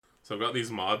So I've got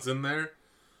these mods in there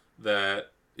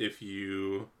that if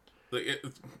you like,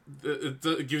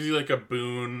 it gives you like a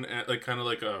boon, like kind of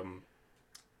like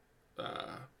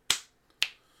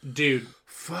Dude,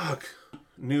 fuck,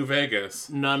 New Vegas.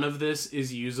 none of this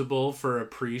is usable for a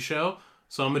pre-show,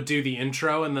 so I'm gonna do the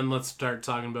intro and then let's start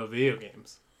talking about video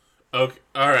games. Okay,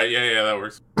 all right, yeah, that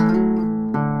works.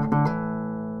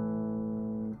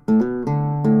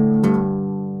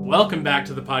 Welcome back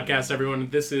to the podcast, everyone.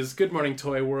 This is Good Morning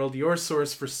Toy World, your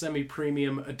source for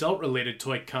semi-premium, adult-related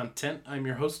toy content. I'm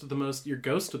your host with the most, your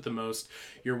ghost with the most,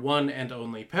 your one and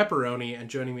only Pepperoni, and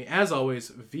joining me, as always,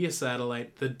 via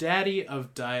satellite, the daddy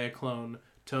of Diaclone.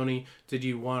 Tony, did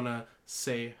you want to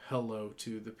say hello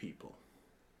to the people?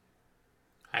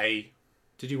 Hi.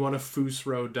 Did you want to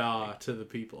Fusro Da to the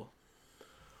people?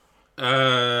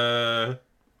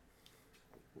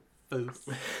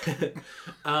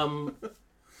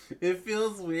 It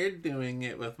feels weird doing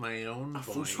it with my own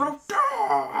voice.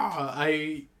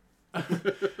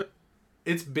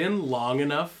 It's been long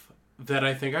enough that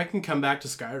I think I can come back to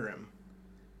Skyrim.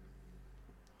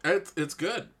 It's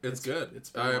good. It's good. It's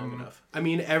been long enough. I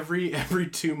mean, every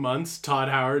 2 months, Todd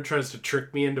Howard tries to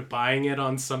trick me into buying it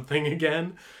on something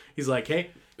again. He's like,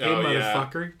 hey,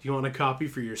 motherfucker, do you want a copy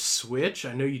for your Switch?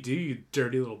 I know you do, you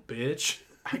dirty little bitch.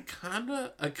 I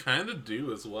kinda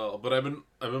do as well, but I've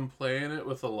been playing it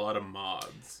with a lot of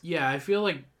mods. Yeah, I feel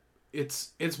like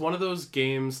it's one of those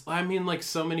games. I mean, like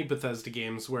so many Bethesda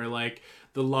games where like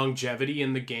the longevity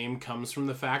in the game comes from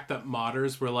the fact that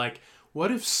modders were like, what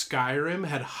if Skyrim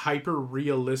had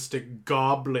hyper-realistic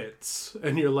goblets?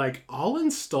 And you're like, I'll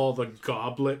install the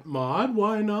goblet mod.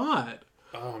 Why not?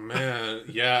 Oh, man.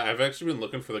 Yeah, I've actually been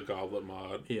looking for the goblet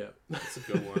mod. Yeah. That's a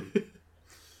good one.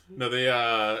 No,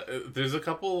 there's a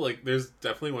couple, like, there's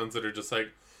definitely ones that are just like,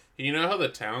 you know how the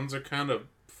towns are kind of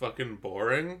fucking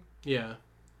boring? Yeah.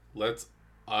 Let's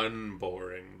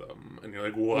unboring them. And you're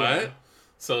like, what? Yeah.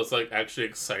 So it's, like, actually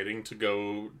exciting to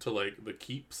go to, like, the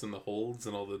keeps and the holds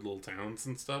and all the little towns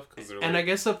and stuff. Because they're, like, and I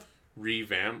guess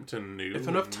revamped and new. If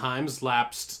enough time's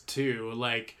lapsed, too,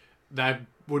 like, that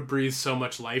would breathe so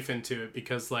much life into it.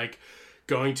 Because, like,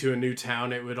 going to a new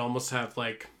town, it would almost have,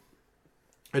 like,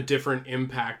 a different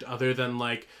impact other than,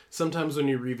 like, sometimes when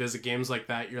you revisit games like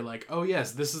that, you're like, oh,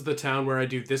 yes, this is the town where I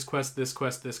do this quest, this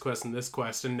quest, this quest, and this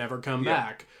quest, and never come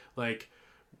back. Like,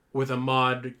 with a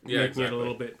mod making it a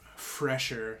little bit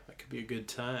fresher, that could be a good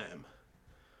time.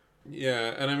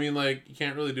 Yeah, and I mean, like, you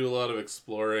can't really do a lot of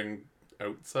exploring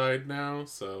outside now,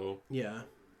 so yeah,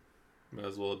 might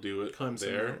as well do it Climb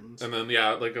there. And then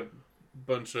like a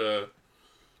bunch of,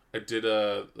 I did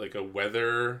a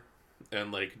weather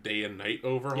and like day and night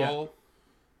overhaul,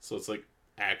 so it's like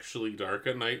actually dark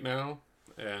at night now.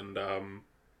 And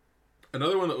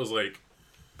another one that was like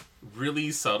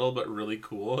really subtle but really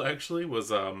cool actually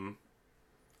was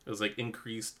it was like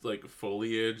increased like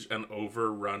foliage and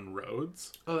overrun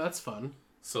roads. Oh, that's fun.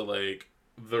 So like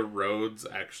the roads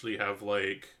actually have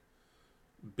like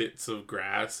bits of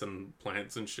grass and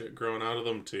plants and shit growing out of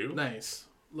them too. Nice.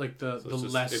 Like the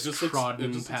less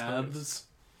trodden paths. Nice.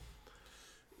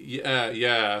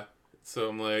 Yeah. So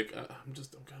I'm like, I'm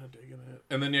kind of digging it.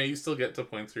 And then you still get to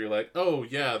points where you're like, oh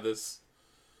yeah, this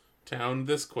town,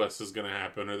 this quest is gonna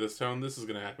happen, or this town, this is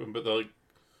gonna happen. But like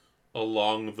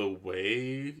along the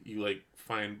way, you like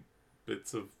find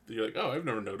bits of, you're like, oh, I've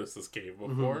never noticed this cave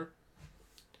before.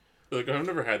 Mm-hmm. Like, I've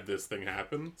never had this thing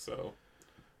happen, so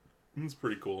it's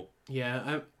pretty cool.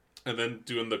 Yeah, and then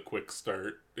doing the quick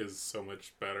start is so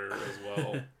much better as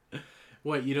well.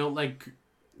 What, you don't like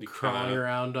crawling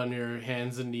around on your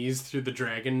hands and knees through the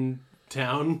dragon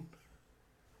town?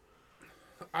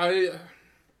 The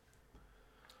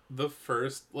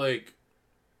first, like,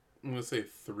 I'm gonna say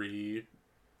 3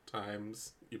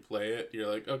 times you play it,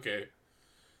 you're like, okay,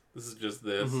 this is just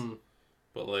this. Mm-hmm.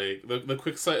 But like the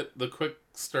quick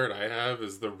start I have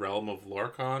is the Realm of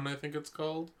Lorkhan, I think it's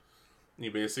called. And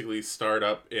you basically start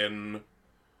up in,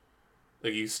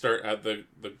 like, you start at the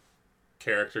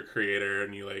character creator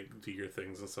and you like do your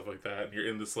things and stuff like that, and you're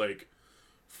in this like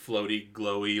floaty,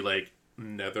 glowy, like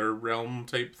nether realm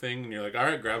type thing, and you're like,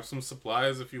 alright, grab some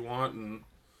supplies if you want and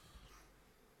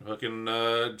fucking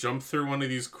jump through one of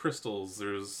these crystals.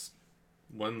 There's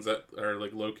ones that are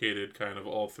like located kind of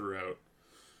all throughout,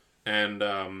 and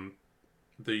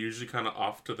they're usually kind of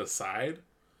off to the side.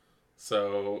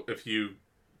 So if you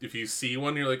see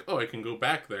one, you're like, oh, I can go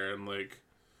back there and like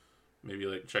maybe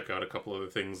like check out a couple other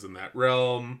things in that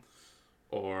realm,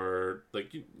 or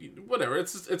like whatever.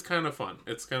 It's kind of fun.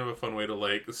 It's kind of a fun way to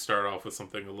like start off with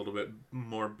something a little bit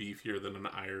more beefier than an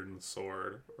iron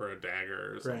sword or a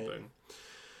dagger or something. Right.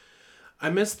 I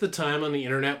miss the time on the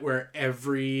internet where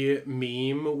every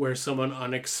meme where someone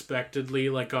unexpectedly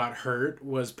like got hurt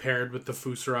was paired with the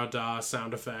Fusarada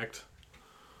sound effect.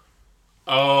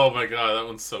 Oh my god, that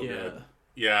one's so good.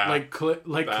 Yeah. Like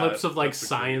clips of like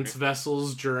science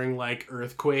vessels during like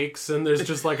earthquakes, and there's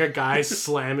just like a guy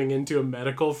slamming into a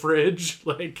medical fridge.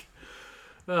 Like,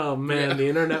 oh man, the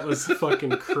internet was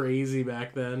fucking crazy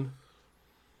back then.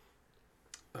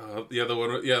 The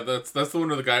one. Yeah, that's the one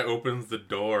where the guy opens the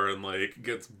door and like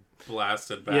gets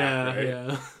blasted back. Yeah, right?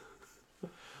 yeah.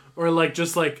 Or like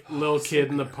just like little kid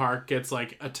in the park gets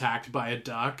like attacked by a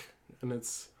duck, and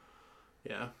it's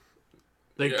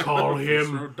they call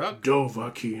him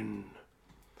Dovahkiin.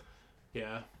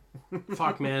 Yeah.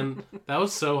 Fuck, man, that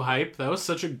was so hype. That was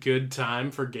such a good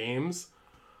time for games.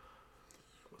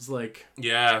 It was like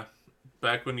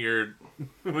back when your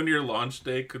launch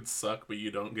day could suck, but you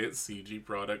don't get CG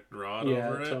product drawn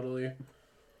over it. Yeah, totally.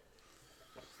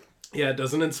 Yeah, it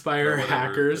doesn't inspire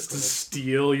hackers to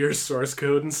steal your source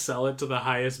code and sell it to the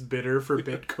highest bidder for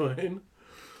Bitcoin.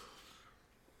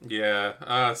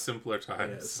 Yeah, simpler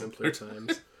times. Yeah, simpler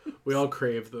times. We all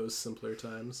crave those simpler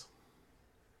times.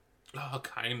 Oh,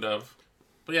 kind of.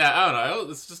 But yeah, I don't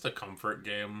know. It's just a comfort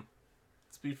game.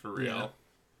 Let's be for real.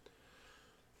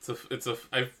 Yeah. It's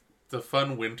a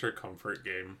fun winter comfort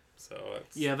game. So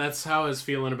that's how I was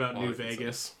feeling about New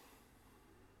Vegas.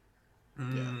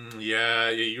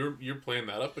 You're playing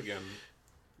that up again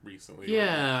recently.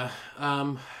 Yeah,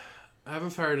 I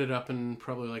haven't fired it up in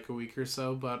probably like a week or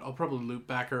so, but I'll probably loop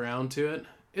back around to it.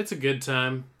 It's a good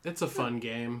time. It's a fun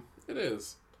game. It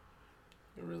is.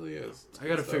 It really is. I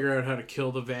gotta figure out how to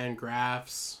kill the Van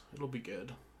Graffs. It'll be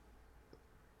good.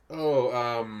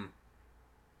 Oh,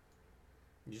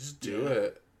 you just do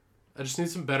it. I just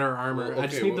need some better armor. Well, okay, I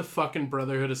just need the fucking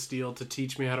Brotherhood of Steel to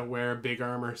teach me how to wear a big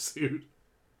armor suit.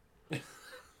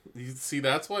 You see,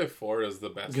 that's why 4 is the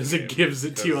best. Because it gives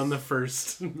it to you on the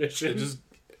first mission.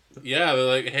 They're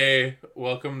like, hey,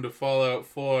 welcome to Fallout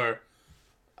 4.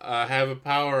 Have a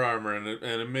power armor and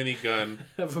a minigun.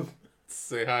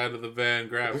 Say hi to the Van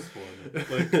Graffs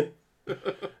one.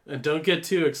 And don't get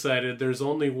too excited. There's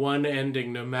only one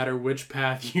ending, no matter which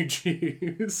path you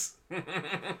choose.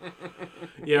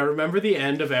 Yeah, remember the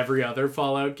end of every other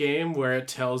Fallout game where it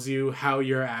tells you how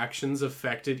your actions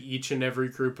affected each and every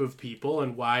group of people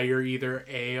and why you're either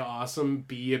A, awesome,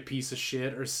 B, a piece of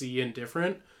shit, or C,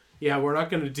 indifferent? Yeah, we're not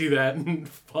going to do that in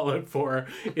Fallout 4.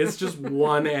 It's just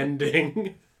one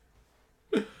ending.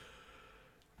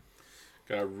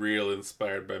 Got real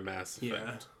inspired by Mass Effect.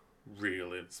 Yeah.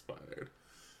 Real inspired.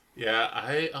 Yeah,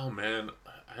 I've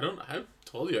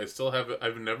told you, I still have,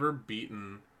 I've never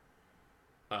beaten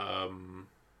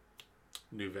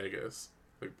New Vegas,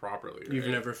 like, properly. Right? You've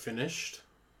never finished?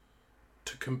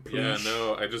 To complete? Yeah,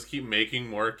 no, I just keep making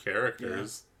more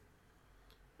characters.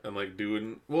 Yeah. And, like,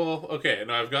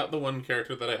 I've got the one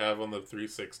character that I have on the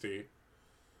 360.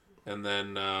 And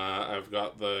then, I've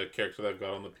got the character that I've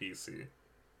got on the PC.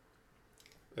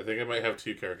 I think I might have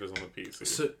 2 characters on the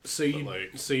PC.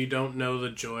 So you don't know the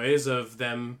joys of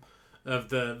them, of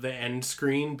the end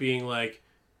screen being like,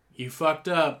 you fucked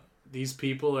up. These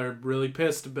people are really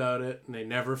pissed about it, and they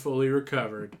never fully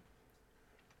recovered.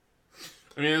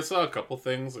 I mean, I saw a couple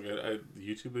things. Like,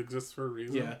 YouTube exists for a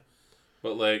reason. Yeah.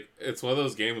 But, like, it's one of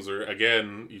those games where,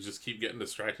 again, you just keep getting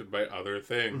distracted by other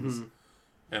things. Mm-hmm.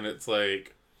 And it's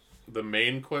like, the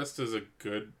main quest is a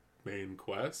good main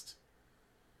quest.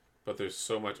 But there's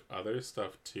so much other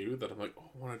stuff, too, that I'm like, oh,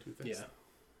 I want to do this. Yeah.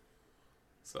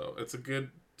 So, it's a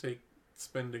good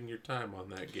spending your time on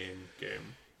that game.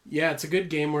 Yeah, it's a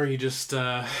good game where you just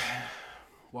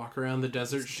walk around the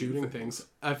desert shooting things.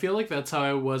 I feel like that's how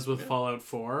I was with Fallout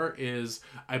 4, is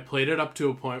I played it up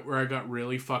to a point where I got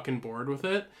really fucking bored with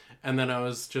it, and then I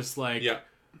was just like,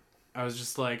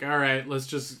 alright, let's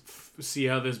just see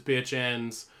how this bitch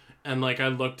ends. And, like, I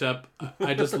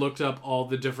just looked up all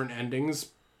the different endings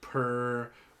per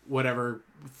whatever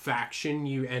faction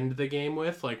you end the game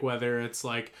with, like whether it's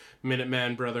like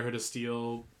Minuteman, Brotherhood of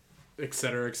Steel,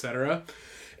 etc.,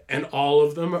 and all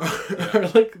of them are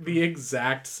like the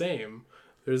exact same.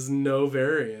 There's no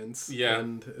variance. Yeah,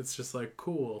 and it's just like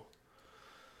cool.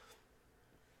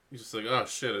 You're just like, oh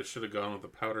shit, I should have gone with the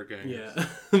Powder Gang. Yeah,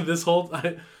 but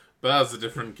that was a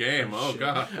different game. Oh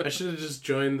god, I should have just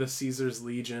joined the Caesar's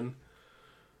Legion.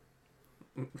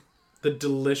 The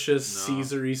delicious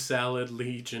Caesary salad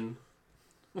legion.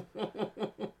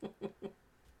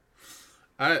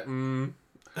 I don't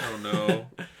know.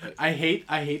 I hate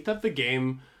that the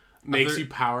game makes you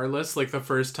powerless. Like the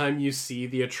first time you see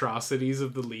the atrocities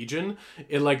of the Legion,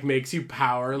 it like makes you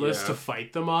powerless to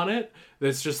fight them on it.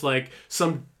 That's just like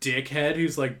some dickhead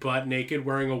who's like butt naked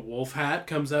wearing a wolf hat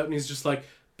comes out and he's just like,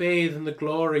 bathe in the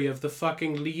glory of the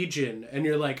fucking Legion. And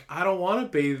you're like, I don't want to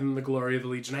bathe in the glory of the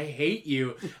Legion. I hate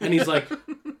you. And he's like,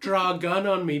 draw a gun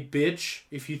on me, bitch,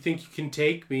 if you think you can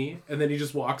take me. And then he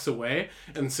just walks away.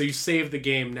 And so you save the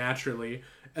game naturally.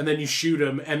 And then you shoot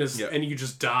him and and you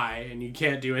just die and you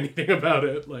can't do anything about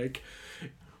it. Like,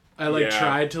 I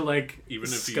tried to like even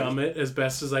scum it as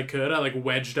best as I could. I like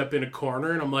wedged up in a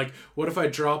corner and I'm like, what if I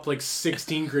drop like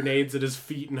 16 grenades at his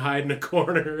feet and hide in a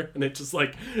corner? And it just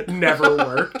like never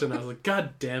worked. And I was like,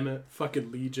 God damn it,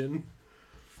 fucking Legion.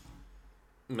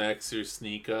 Max your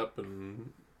sneak up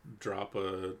and drop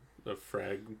a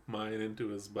frag mine into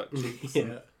his butt cheeks.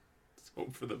 Yeah.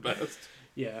 Hope for the best.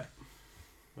 Yeah.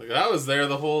 Like, I was there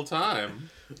the whole time.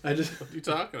 What are you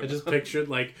talking about? I just pictured,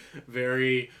 like,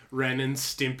 very Ren and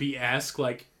Stimpy-esque,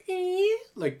 like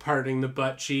parting the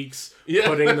butt cheeks,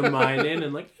 putting the mine in,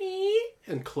 and, like,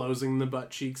 and closing the butt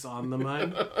cheeks on the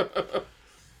mine.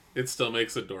 It still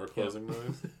makes a door closing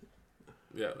noise.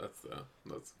 Yeah,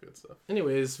 that's good stuff.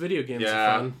 Anyways, video games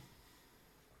are fun.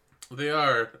 They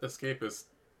are. Escapist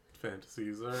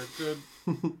fantasies are good.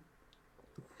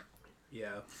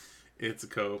 Yeah. It's a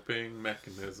coping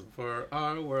mechanism for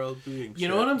our world being You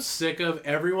know what I'm sick of?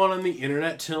 Everyone on the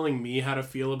internet telling me how to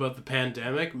feel about the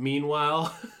pandemic.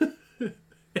 Meanwhile,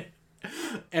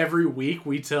 every week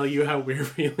we tell you how we're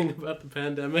feeling about the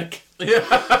pandemic.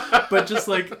 Yeah. But just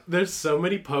like, there's so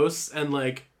many posts and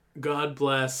like, God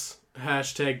bless,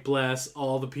 #bless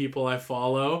all the people I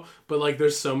follow. But like,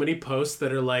 there's so many posts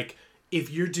that are like,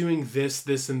 if you're doing this,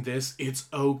 this, and this, it's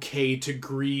okay to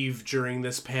grieve during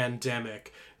this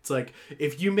pandemic. It's like,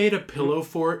 if you made a pillow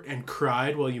fort and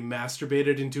cried while you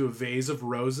masturbated into a vase of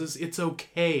roses, it's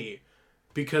okay.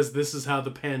 Because this is how the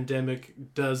pandemic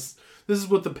does... This is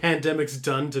what the pandemic's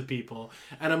done to people.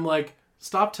 And I'm like,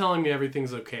 stop telling me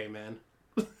everything's okay, man.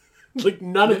 Like,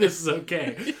 none of this is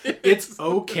okay. It's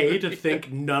okay to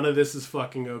think none of this is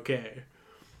fucking okay.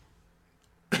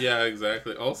 Yeah,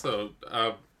 exactly. Also,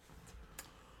 the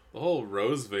whole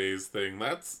rose vase thing,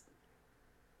 that's...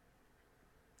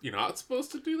 You're not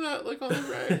supposed to do that, like, on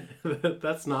the reg?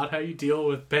 That's not how you deal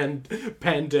with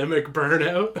pandemic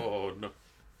burnout. Oh, no.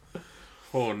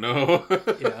 Oh, no.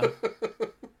 Yeah.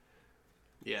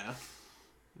 Yeah.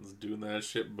 I was doing that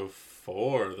shit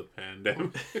before the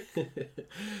pandemic.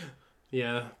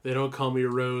 Yeah, they don't call me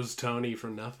Rose Tony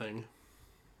for nothing.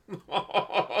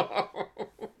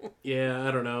 Yeah,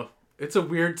 I don't know. It's a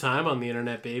weird time on the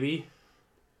internet, baby.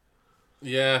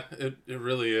 Yeah, it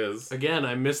really is. Again,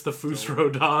 I miss the Fus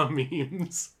Roda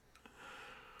memes.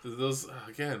 Those,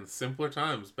 again, simpler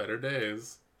times, better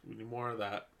days. We need more of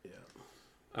that.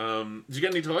 Yeah. Did you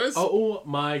get any toys? Oh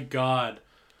my god.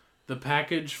 The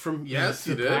package from... Yes,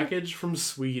 you did. The package from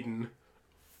Sweden.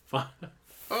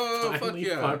 Finally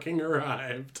fucking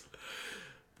arrived.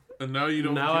 And now you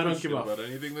don't I don't give about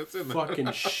anything that's in there.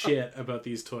 Fucking shit about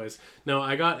these toys. No,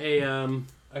 I got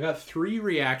I got 3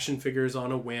 reaction figures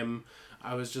on a whim.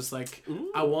 I was just like,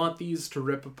 ooh, I want these to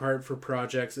rip apart for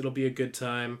projects. It'll be a good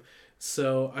time.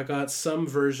 So I got some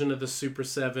version of the Super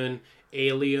 7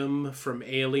 Alium from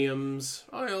Alium's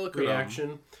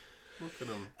reaction. Look at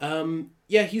him.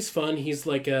 Yeah, he's fun. He's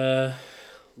like a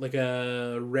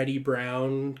reddy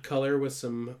brown color with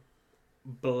some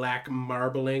black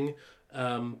marbling.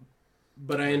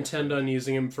 But I intend on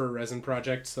using him for a resin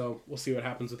project, so we'll see what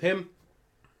happens with him.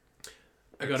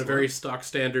 I got a very stock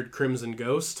standard Crimson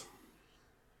Ghost.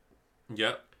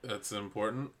 Yep, that's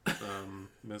important.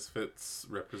 Misfits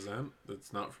represent.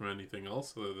 It's not from anything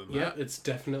else other than that. Yeah, it's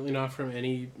definitely not from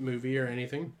any movie or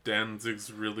anything.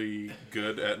 Danzig's really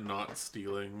good at not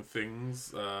stealing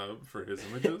things for his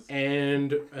images.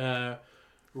 And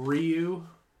Ryu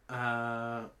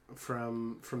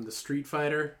from the Street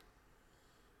Fighter.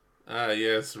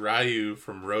 Yes, Ryu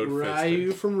from Road Fister.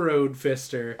 Ryu from Road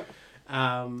Fister.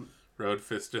 Road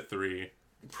Fister 3.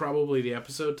 Probably the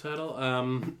episode title.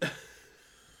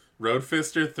 Road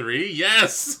Fister 3?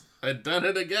 Yes! I'd done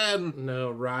it again!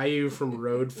 No, Ryu from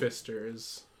Road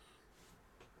Fisters.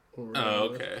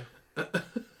 Oh, okay.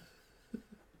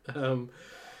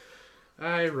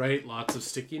 I write lots of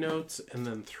sticky notes and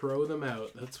then throw them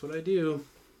out. That's what I do.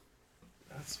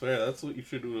 That's fair. That's what you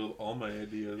should do with all my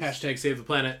ideas. # Save the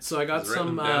Planet. So I got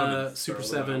some Super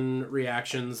 7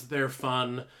 reactions. They're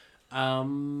fun.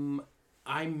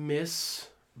 I miss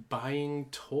buying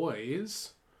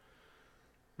toys.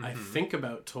 Mm-hmm. I think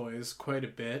about toys quite a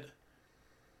bit.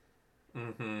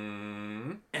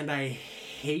 Mm-hmm. And I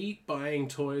hate buying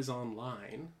toys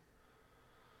online.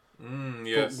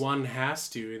 Yes. But one has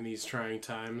to in these trying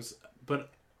times. But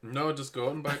no, just go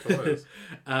out and buy toys.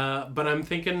 but I'm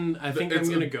thinking. I think I'm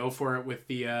gonna go for it with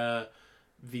the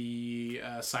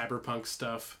Cyberpunk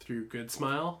stuff through Good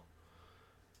Smile.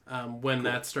 When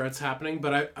that starts happening,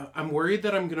 but I'm worried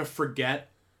that I'm gonna forget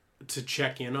to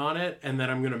check in on it, and then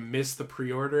I'm gonna miss the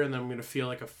pre-order, and then I'm gonna feel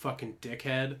like a fucking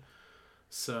dickhead.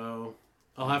 So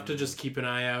I'll have to just keep an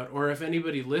eye out, or if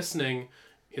anybody listening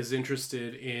is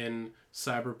interested in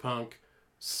Cyberpunk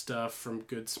stuff from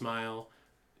Good Smile,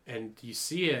 and you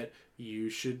see it, you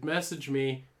should message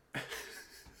me.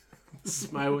 This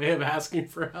is my way of asking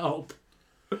for help.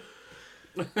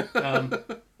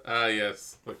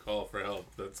 Yes, the call for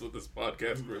help. That's what this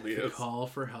podcast really is. Call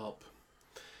for help.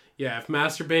 Yeah, if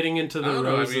masturbating into the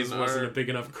roses wasn't a big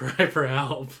enough cry for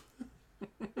help.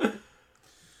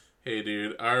 Hey,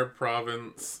 dude, our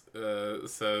province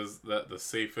says that the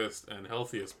safest and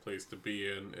healthiest place to be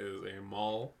in is a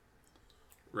mall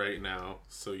right now.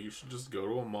 So you should just go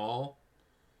to a mall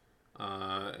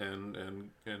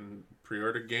and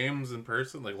pre-order games in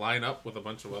person, like line up with a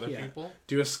bunch of other people.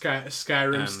 Do a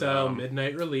Skyrim style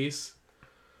midnight release.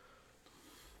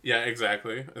 Yeah,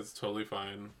 exactly. It's totally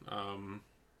fine.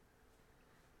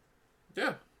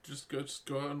 Yeah, just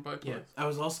go out and buy toys. Yeah. I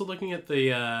was also looking at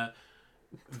the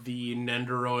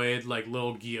Nendoroid, like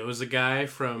little gyoza guy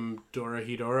from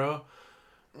Dorohedoro,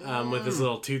 with his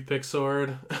little toothpick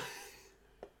sword.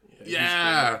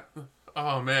 Yeah.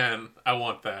 Oh man, I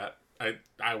want that.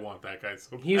 I want that guy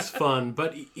so bad. He's fun,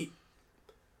 but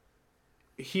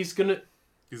he's gonna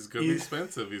be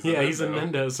expensive. He's a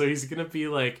Nendo, so he's gonna be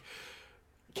like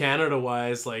Canada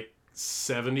wise like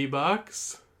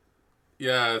 $70.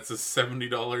 Yeah, it's a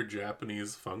 $70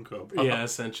 Japanese Funko Pop. Yeah,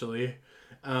 essentially.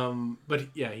 But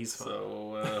yeah, he's fun.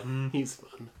 So he's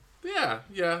fun. Yeah.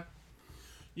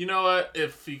 You know what?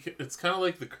 It's kind of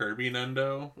like the Kirby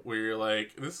Nendo, where you're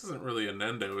like, this isn't really a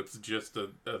Nendo. It's just a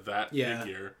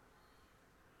figure.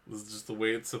 This is just the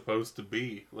way it's supposed to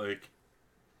be. Like,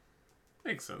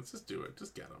 makes sense. Just do it.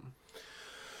 Just get them.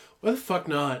 Why the fuck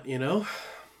not? You know?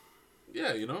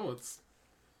 Yeah, it's.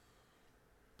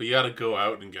 But you gotta go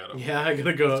out and get them. Yeah, I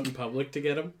gotta go out in public to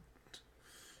get them.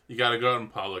 You gotta go out in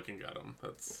public and get them.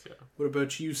 That's yeah. What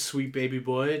about you, sweet baby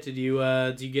boy? Did you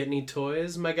get any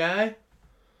toys, my guy?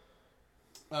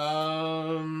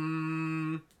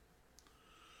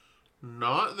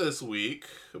 Not this week,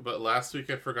 but last week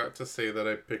I forgot to say that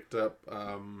I picked up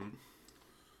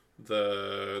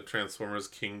the Transformers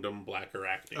Kingdom Black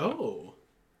Arachnia. Oh.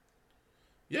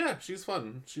 Yeah, she's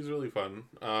fun. She's really fun.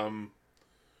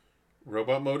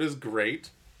 Robot mode is great.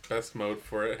 Best mode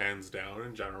for it, hands down,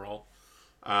 in general.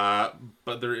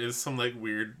 But there is some like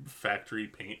weird factory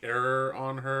paint error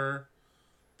on her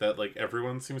that like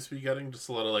everyone seems to be getting. Just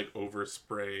a lot of like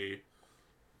overspray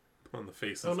on the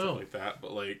face and stuff like that.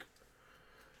 But like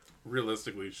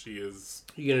realistically, she is.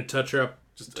 You gonna touch her up?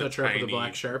 Just touch her up with a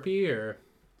black Sharpie, or?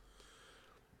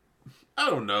 I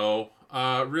don't know.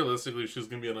 Realistically, she's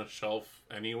gonna be on a shelf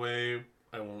anyway.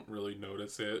 I won't really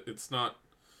notice it. It's not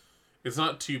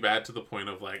too bad to the point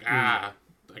of like I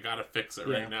gotta fix it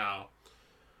right now.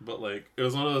 But like it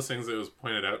was one of those things that was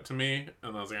pointed out to me,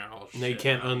 and I was like, oh shit. Now you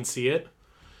can't unsee it.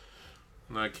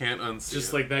 No, I can't unsee it.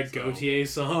 Just like that Gautier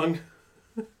song.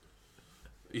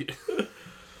 Yeah.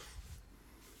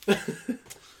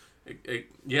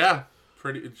 Yeah,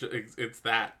 pretty. It's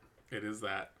that. It is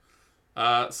that.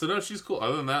 So no, she's cool.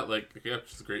 Other than that, like, yeah,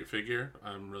 she's a great figure.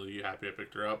 I'm really happy I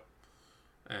picked her up.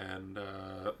 And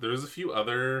there's a few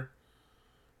other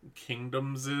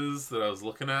Kingdomses that I was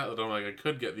looking at that I'm like, I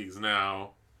could get these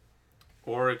now,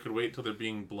 or I could wait till they're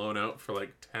being blown out for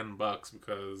like $10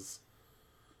 because,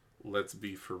 let's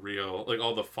be for real, like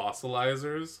all the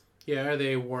fossilizers. Yeah, are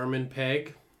they Worm and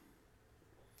Peg?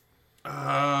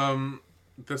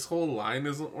 This whole line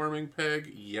isn't Worming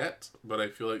Peg yet, but I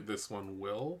feel like this one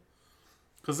will.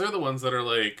 Because they're the ones that are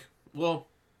like, well,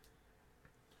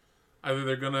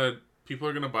 either people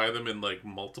are gonna buy them in like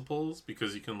multiples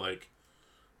because you can like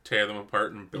tear them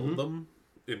apart and build them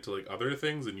into like other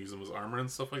things and use them as armor and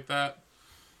stuff like that.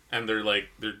 And they're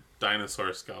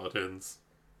dinosaur skeletons.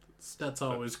 That's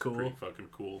always cool. Pretty fucking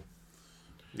cool.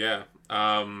 Yeah.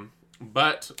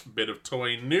 But bit of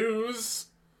toy news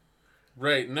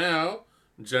right now.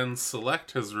 Gen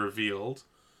Select has revealed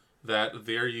that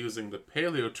they're using the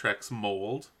Paleotrex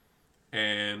mold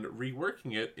and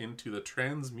reworking it into the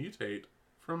Transmutate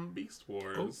from Beast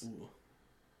Wars. Oh.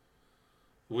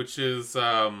 Which is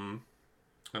an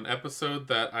episode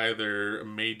that either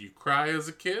made you cry as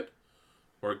a kid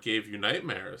or gave you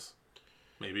nightmares.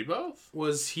 Maybe both.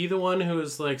 Was he the one who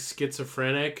was like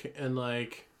schizophrenic and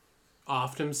like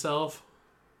offed himself?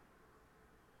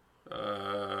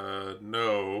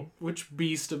 Which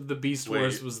beast of the Beast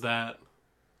Wars was that?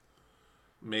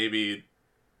 Maybe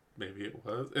it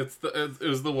was. It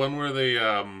was the one where they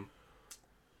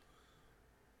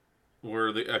where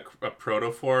a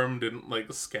protoform didn't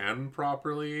like scan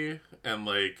properly and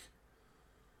like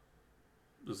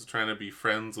was trying to be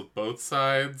friends with both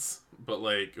sides, but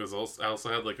like it was also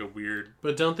had like a weird.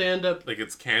 But don't they end up like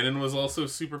its canon was also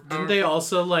super powerful? Didn't they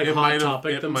also like hot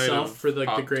topic themselves for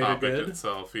like the greater good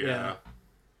itself? Yeah.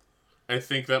 I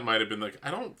think that might have been like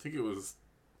I don't think it was.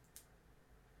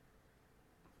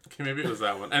 Okay, maybe it was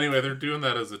that one. Anyway, they're doing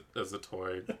that as a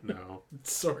toy now.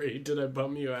 Sorry, did I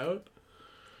bum you out?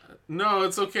 No,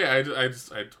 it's okay.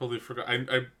 I totally forgot.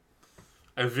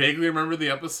 I vaguely remember the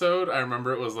episode. I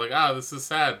remember it was like, this is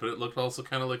sad, but it looked also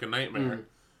kind of like a nightmare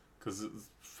because it's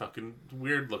fucking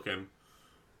weird looking.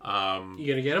 You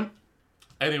gonna get him?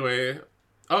 Anyway,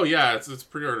 oh yeah, it's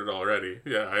pre-ordered already.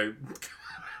 Yeah,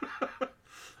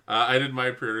 I did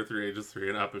my pre-order through Ages 3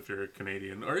 and up if you're a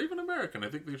Canadian or even American. I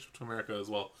think they ship to America as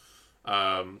well.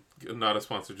 Not a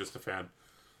sponsor, just a fan.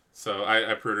 So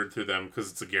I pre-ordered through them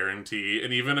because it's a guarantee.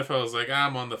 And even if I was like,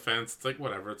 I'm on the fence, it's like,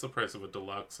 whatever. It's the price of a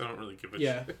deluxe. I don't really give a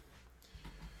shit.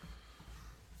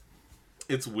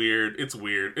 It's weird.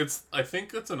 I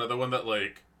think that's another one that,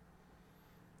 like,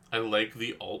 I like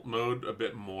the alt mode a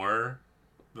bit more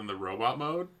than the robot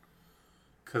mode.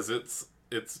 Because it's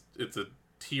a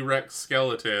T-Rex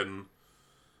skeleton,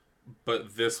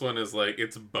 but this one is, like,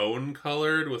 it's bone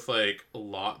colored with, like,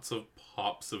 lots of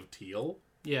pops of teal.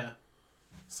 Yeah.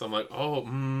 So I'm like,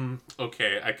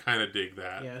 okay, I kind of dig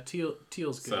that. Yeah,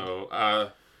 teal's good.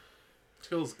 So,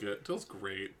 teal's good. Teal's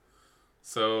great.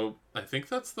 So, I think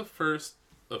that's the first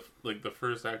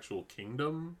actual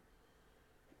Kingdom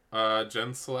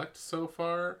Gen Select so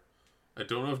far. I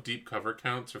don't know if Deep Cover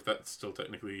counts or if that's still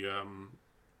technically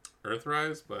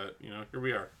Earthrise, but, here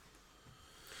we are.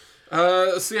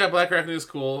 So yeah, Black Arachne is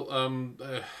cool.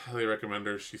 I highly recommend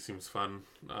her. She seems fun.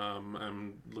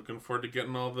 I'm looking forward to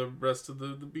getting all the rest of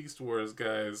the Beast Wars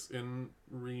guys in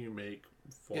remake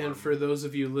form. And for those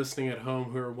of you listening at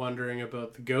home who are wondering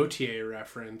about the Gautier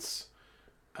reference,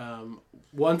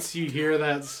 once you hear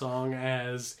that song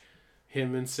as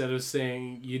him, instead of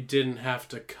saying you didn't have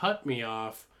to cut me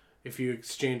off, if you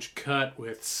exchange cut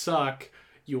with suck,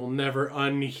 you will never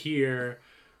unhear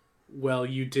well,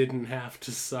 you didn't have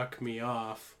to suck me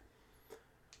off.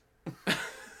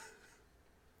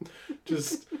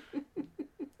 Just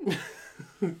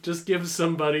give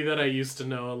somebody that I used to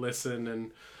know a listen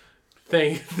and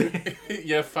thank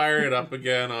yeah, fire it up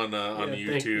again on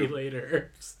YouTube. Thank me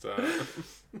later. Just,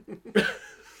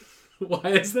 Why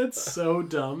is that so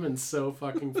dumb and so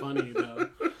fucking funny though?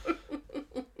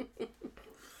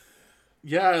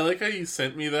 Yeah, I like how you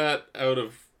sent me that out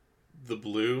of the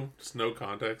blue, just no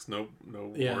context, no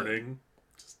warning.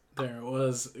 Just... There it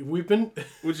was.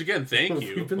 Which again, thank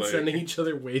you. We've been sending each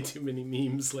other way too many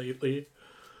memes lately.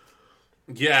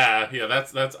 Yeah,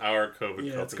 that's our COVID.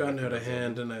 Yeah, it's gotten out of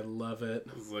hand, and I love it.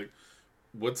 It's like,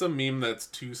 what's a meme that's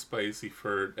too spicy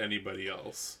for anybody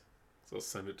else? So I'll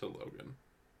send it to Logan.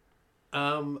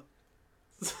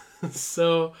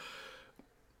 So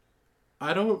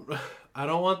I don't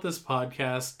want this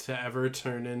podcast to ever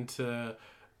turn into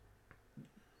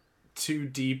too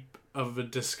deep of a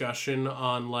discussion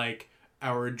on like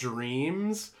our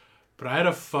dreams, but I had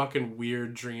a fucking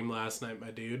weird dream last night, my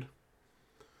dude.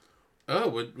 Oh,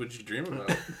 what'd you dream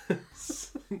about?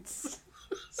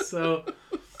 So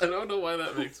I don't know why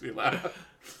that makes me laugh.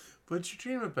 What'd you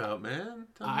dream about, man?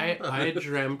 I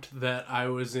dreamt that I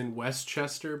was in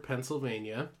Westchester,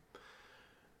 Pennsylvania,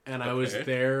 and I was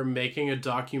there making a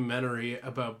documentary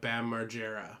about Bam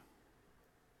Margera.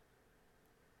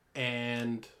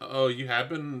 And you had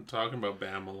been talking about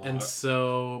Bam a lot. And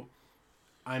so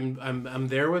I'm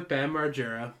there with Bam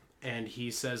Margera, and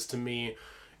he says to me,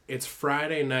 "It's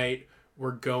Friday night.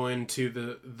 We're going to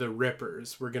the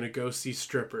Rippers. We're gonna go see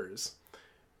strippers."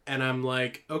 And I'm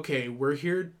like, okay, we're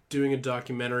here doing a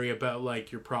documentary about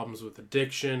like your problems with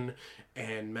addiction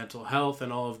and mental health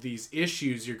and all of these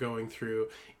issues you're going through.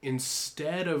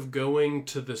 Instead of going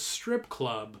to the strip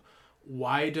club,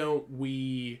 why don't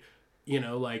we,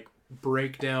 like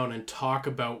break down and talk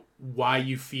about why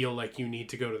you feel like you need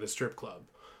to go to the strip club?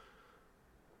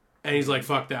 And he's like,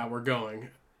 fuck that, we're going.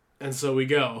 And so we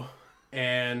go.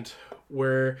 And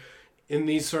we're in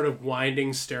these sort of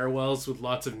winding stairwells with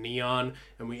lots of neon,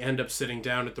 and we end up sitting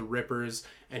down at the Rippers,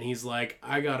 and he's like,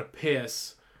 I gotta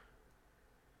piss,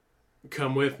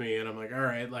 come with me. And I'm like, all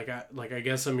right, I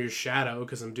guess I'm your shadow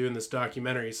because I'm doing this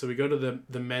documentary. So we go to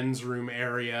the men's room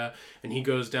area, and he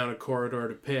goes down a corridor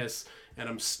to piss, and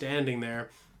I'm standing there,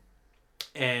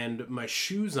 and my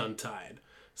shoe's untied.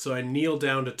 So I kneel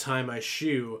down to tie my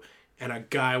shoe, and a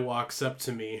guy walks up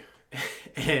to me,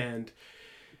 and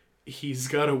he's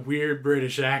got a weird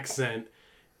British accent,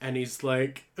 and he's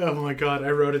like, oh my god,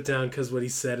 I wrote it down because what he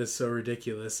said is so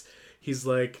ridiculous. He's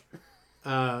like,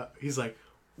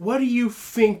 what do you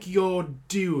think you're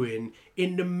doing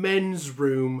in the men's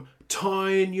room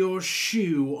tying your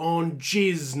shoe on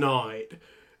jizz night?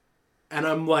 And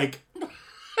I'm like,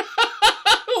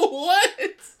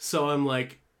 what? So I'm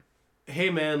like, hey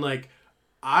man, like,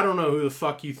 I don't know who the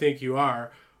fuck you think you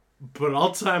are, but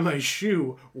I'll tie my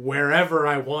shoe wherever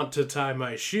I want to tie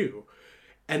my shoe.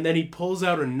 And then he pulls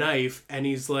out a knife and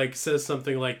he's like, says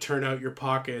something like, turn out your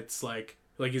pockets, like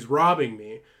he's robbing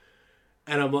me.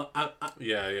 And I'm like,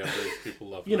 yeah, British people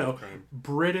love crime.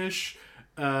 British,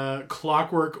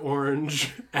 Clockwork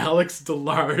Orange, Alex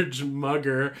DeLarge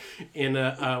mugger in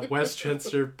a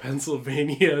Westchester,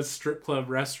 Pennsylvania strip club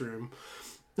restroom.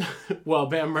 While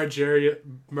Bam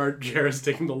Margera's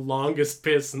taking the longest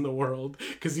piss in the world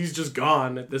because he's just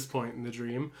gone at this point in the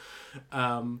dream.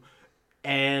 And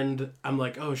I'm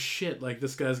like, oh shit, like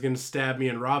this guy's gonna stab me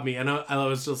and rob me. And I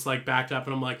was just like backed up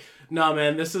and I'm like, nah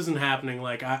man, this isn't happening.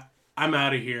 Like I'm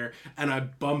out of here. And I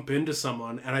bump into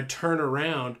someone and I turn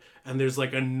around and there's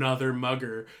like another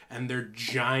mugger and they're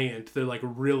giant. They're like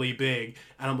really big.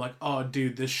 And I'm like, oh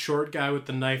dude, this short guy with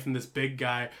the knife and this big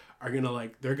guy are gonna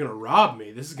they're gonna rob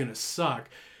me. This is gonna suck.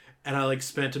 And I like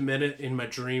spent a minute in my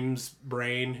dreams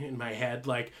brain, in my head,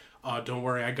 like, oh, don't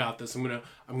worry, I got this. I'm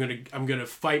gonna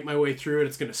fight my way through it.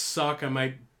 It's gonna suck. I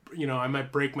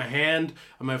might break my hand.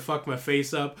 I might fuck my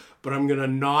face up, but I'm gonna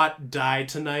not die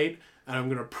tonight. And I'm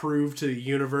gonna prove to the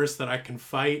universe that I can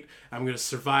fight. I'm gonna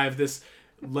survive this.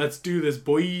 Let's do this,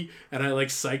 boy. And I like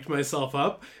psyched myself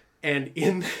up. And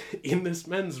in this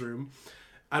men's room,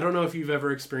 I don't know if you've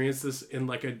ever experienced this in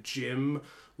like a gym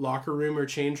locker room or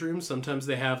change room. Sometimes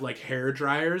they have like hair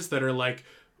dryers that are like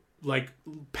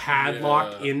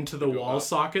padlocked into the wall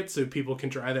socket so people can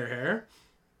dry their hair.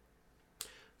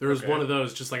 There was one of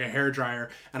those, just like a hair dryer,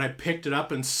 and I picked it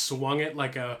up and swung it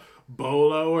like a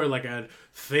bolo or like a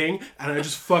thing, and I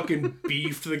just fucking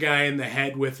beefed the guy in the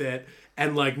head with it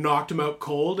and like knocked him out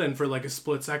cold. And for like a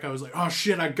split sec I was like, oh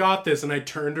shit, I got this. And I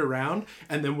turned around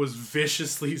and then was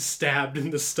viciously stabbed in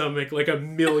the stomach like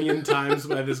 1,000,000 times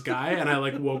by this guy. And I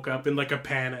like woke up in like a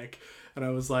panic and I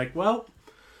was like, well,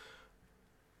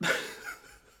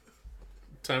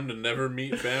 time to never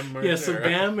meet Bam Margera. Yeah, so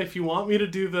Bam, if you want me to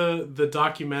do the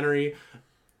documentary,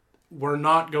 we're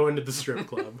not going to the strip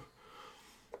club.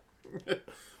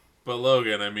 But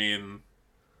Logan, I mean,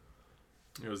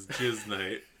 it was jizz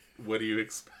night. What do you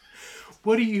expect?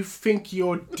 What do you think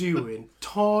you're doing?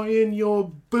 Tying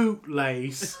your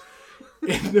bootlace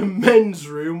in the men's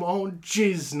room on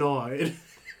jizz night?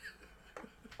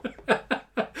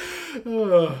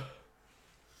 Oh.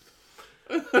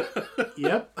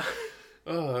 Yep.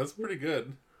 Oh, that's pretty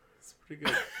good. That's pretty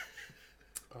good.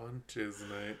 On jizz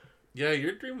night. Yeah,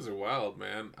 your dreams are wild,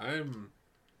 man. I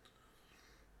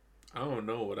don't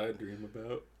know what I dream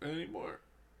about anymore.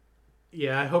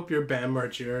 Yeah, I hope your Bam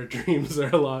Margera dreams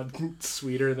are a lot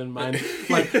sweeter than mine.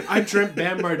 Like, I dreamt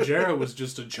Bam Margera was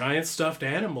just a giant stuffed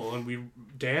animal and we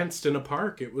danced in a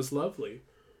park. It was lovely.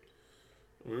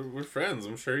 We're friends.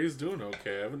 I'm sure he's doing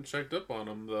okay. I haven't checked up on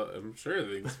him, though. I'm sure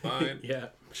everything's fine. Yeah,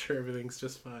 I'm sure everything's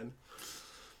just fine.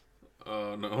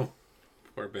 Oh, no.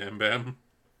 Poor Bam Bam.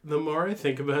 The more I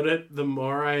think about it, the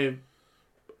more I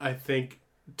think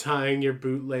tying your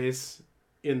bootlace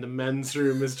in the men's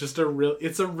room is just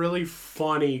it's a really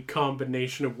funny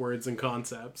combination of words and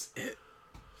concepts.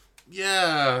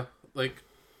 Yeah, like,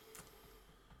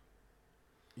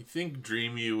 you think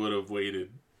Dream You would have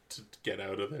waited to get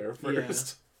out of there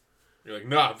first. Yeah. You're like,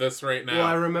 nah, this right now. Well,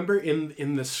 I remember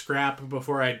in the scrap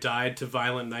before I died to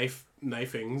violent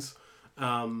knifings,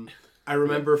 I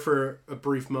remember for a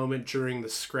brief moment during the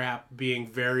scrap being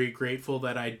very grateful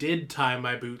that I did tie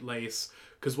my bootlace.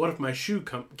 Because what if my shoe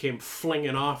came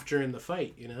flinging off during the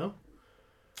fight, you know?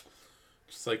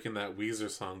 Just like in that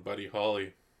Weezer song, Buddy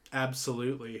Holly.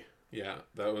 Absolutely. Yeah,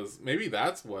 maybe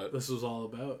that's what this was all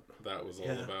about. That was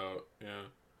all about, yeah.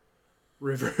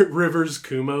 Rivers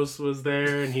Kumos was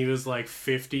there, and he was like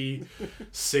 50,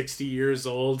 60 years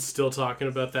old, still talking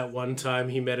about that one time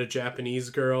he met a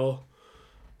Japanese girl.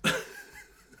 I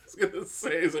was going to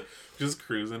say, just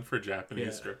cruising for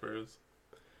Japanese strippers.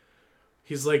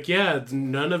 He's like, yeah,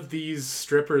 none of these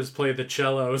strippers play the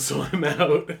cello, so I'm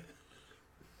out.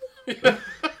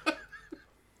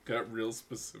 Got real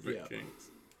specific kinks.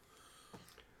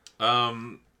 I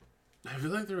feel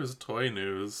like there was toy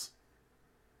news.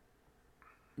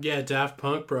 Yeah, Daft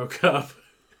Punk broke up.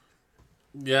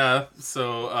 Yeah,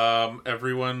 so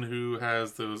everyone who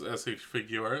has those SH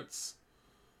Figure Arts,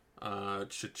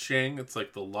 cha-ching, it's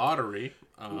like the lottery.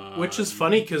 Which is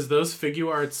funny because those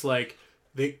figure arts, like,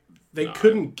 they No,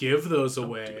 couldn't give those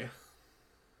away.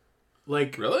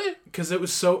 Like, really? because it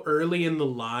was so early in the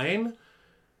line.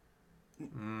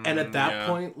 And at that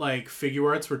point, like, figure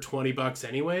arts were $20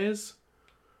 anyways.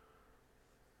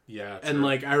 Yeah, true. And,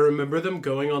 like, I remember them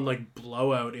going on, like,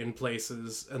 blowout in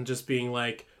places and just being,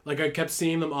 like, I kept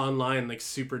seeing them online, like,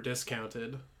 super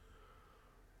discounted.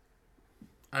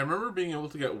 I remember being able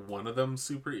to get one of them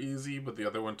super easy, but the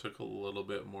other one took a little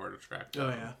bit more to track down. Oh,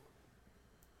 yeah.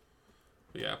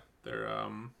 But yeah, they're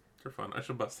fun. I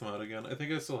should bust them out again. I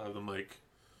think I still have them, like,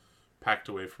 packed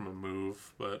away from a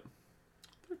move, but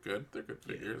they're good. They're good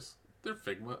figures. They're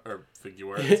Figma, or figure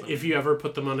arts. If you ever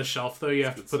put them on a shelf, though, you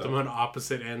have to put them stuff. on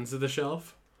opposite ends of the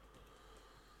shelf.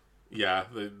 Yeah,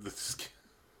 they just...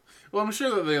 Well, I'm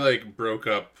sure that they, like, broke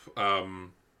up, like,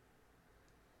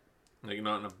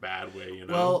 not in a bad way, you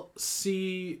know? Well,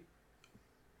 see,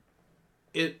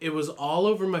 it was all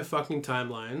over my fucking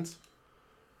timelines.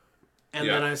 And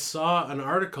then I saw an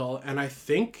article, and I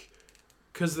think,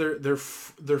 because they're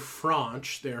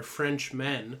French, they're French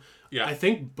men. Yeah. I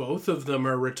think both of them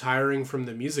are retiring from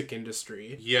the music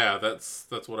industry. Yeah, that's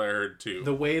what I heard, too.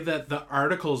 The way that the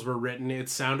articles were written, it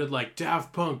sounded like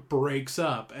Daft Punk breaks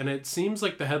up. And it seems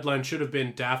like the headline should have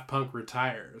been Daft Punk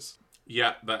retires.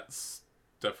 Yeah, that's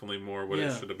definitely more what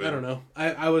it should have been. I don't know.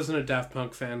 I wasn't a Daft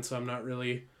Punk fan, so I'm not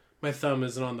really... My thumb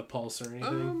isn't on the pulse or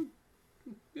anything.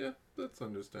 Yeah, that's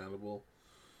understandable.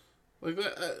 Like,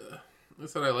 I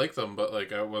said I like them, but,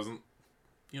 like, I wasn't,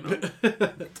 you know...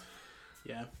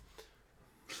 Yeah.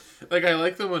 Like, I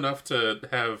like them enough to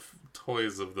have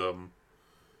toys of them.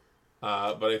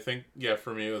 But I think, yeah,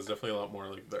 for me, it was definitely a lot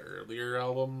more, like, the earlier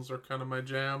albums are kind of my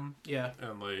jam. Yeah.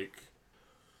 And, like,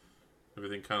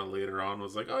 everything kind of later on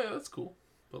was like, oh, yeah, that's cool.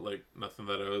 But, like, nothing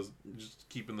that I was just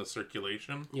keeping the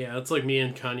circulation. Yeah, that's like me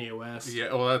and Kanye West.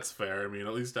 Yeah, well, that's fair. I mean,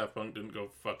 at least Daft Punk didn't go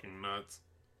fucking nuts.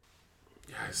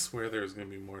 Yeah, I swear there's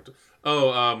going to be more to...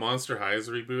 Oh, Monster High is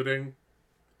rebooting,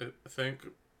 I think.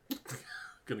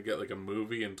 Gonna get, like, a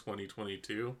movie in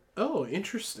 2022. Oh,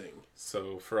 interesting.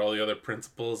 So, for all the other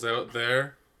principals out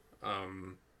there,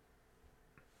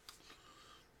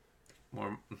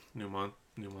 more new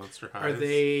Monster Highs.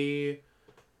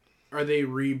 Are they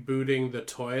rebooting the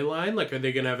toy line? Like, are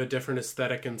they gonna have a different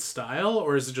aesthetic and style,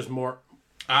 or is it just more?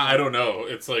 I don't know.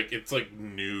 It's like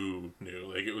new.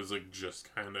 Like, it was, like,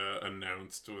 just kind of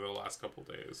announced over the last couple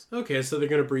days. Okay, so they're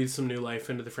gonna breathe some new life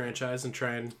into the franchise and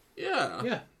try and...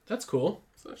 Yeah, that's cool.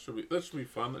 So that should be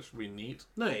fun. That should be neat.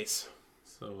 Nice.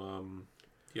 So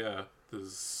yeah,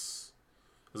 this.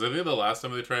 Because I think the last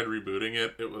time they tried rebooting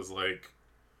it, it was like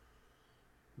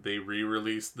they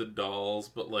re-released the dolls,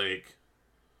 but, like,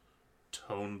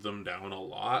 toned them down a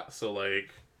lot. So,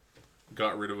 like,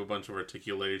 got rid of a bunch of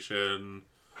articulation,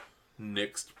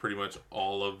 nixed pretty much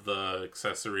all of the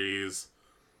accessories,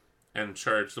 and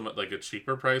charged them at, like, a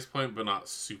cheaper price point, but not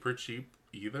super cheap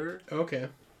either. Okay.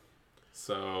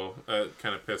 So it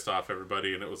kind of pissed off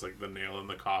everybody, and it was like the nail in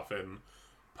the coffin,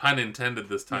 pun intended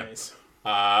this time. Nice.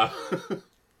 But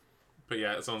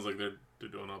yeah, it sounds like they're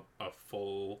doing a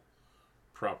full,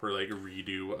 proper, like,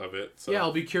 redo of it. So. Yeah,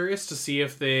 I'll be curious to see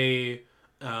if they.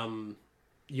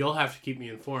 You'll have to keep me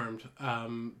informed.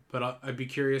 But I'd be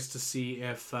curious to see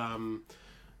if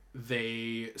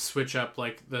they switch up,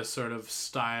 like, the sort of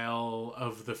style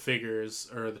of the figures,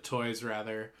 or the toys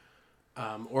rather,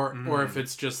 or if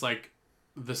it's just, like,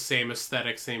 the same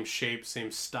aesthetic, same shape,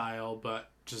 same style, but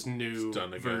just new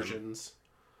versions.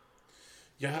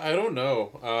 Yeah, I don't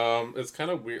know. It's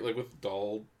kind of weird, like, with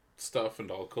doll stuff and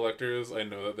doll collectors. I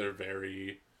know that they're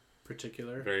very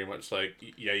particular, very much like,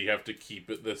 yeah, you have to keep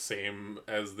it the same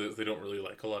as this. They don't really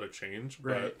like a lot of change,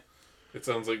 right? But it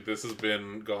sounds like this has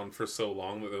been gone for so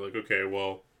long that they're like, okay,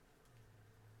 well,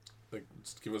 like,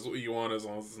 just give us what you want as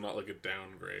long as it's not, like, a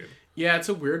downgrade. Yeah, it's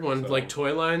a weird one. So. Like,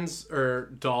 toy lines,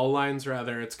 or doll lines,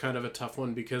 rather, it's kind of a tough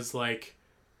one because, like,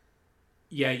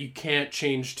 yeah, you can't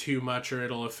change too much or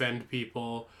it'll offend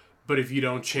people. But if you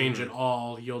don't change at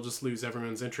all, you'll just lose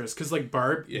everyone's interest. Because, like,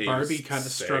 Barbie kind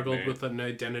of struggled with an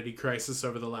identity crisis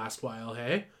over the last while,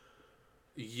 hey?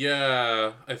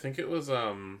 Yeah, I think it was,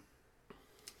 what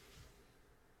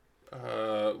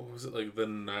was it, like, the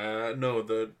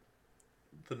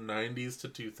 90s to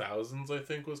 2000s, I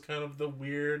think, was kind of the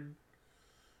weird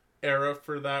era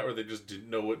for that, where they just didn't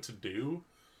know what to do.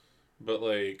 But,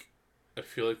 like, I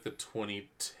feel like the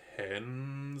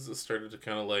 2010s started to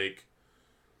kind of, like,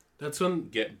 that's when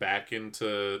get back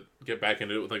into it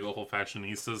with, like, the whole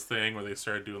fashionistas thing, where they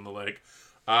started doing the, like,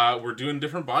 we're doing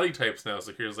different body types now.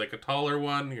 So here's like a taller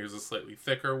one, here's a slightly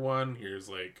thicker one, here's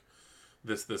like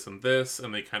this, and this,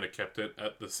 and they kind of kept it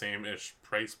at the same-ish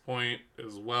price point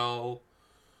as well.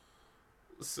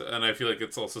 So, and I feel like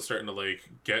it's also starting to like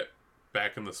get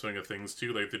back in the swing of things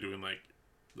too. Like they're doing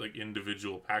like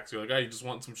individual packs. You're like, oh, you just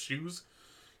want some shoes?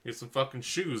 Here's some fucking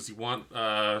shoes. You want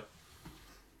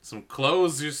some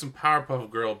clothes? Here's some Powerpuff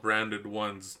Girl branded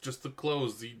ones. Just the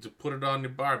clothes. You to put it on your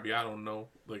Barbie. I don't know.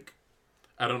 Like,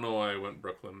 I don't know why I went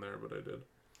Brooklyn there, but I did.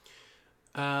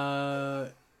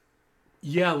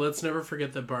 Yeah, let's never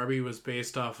forget that Barbie was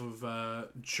based off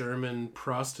of German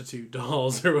prostitute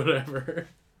dolls or whatever.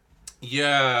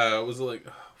 Yeah, it was like,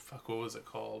 oh, fuck, what was it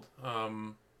called?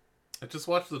 I just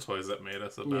watched The Toys That Made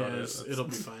Us about it. It'll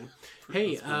be fine.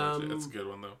 Hey, it's a good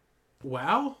one though.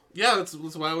 Wow? Yeah, let's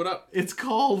wow it up. It's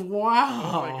called Wow.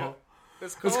 Oh my god.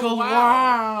 It's called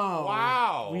Wow.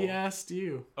 Wow. We asked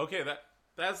you. Okay,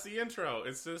 that's the intro.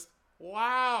 It's just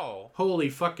wow.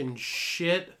 Holy fucking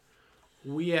shit.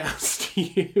 We asked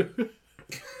you.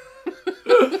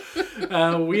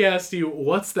 We asked you,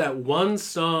 what's that one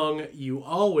song you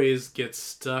always get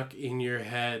stuck in your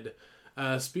head?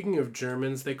 Speaking of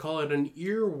Germans, they call it an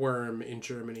earworm in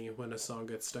Germany when a song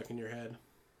gets stuck in your head.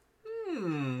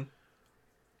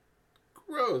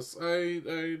 Gross. I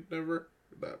never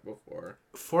heard that before.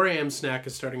 4 a.m. Snack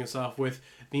is starting us off with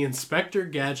the Inspector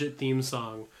Gadget theme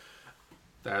song.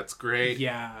 That's great.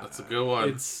 Yeah. That's a good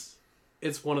one.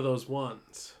 It's one of those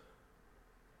ones.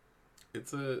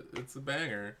 It's a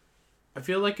banger. I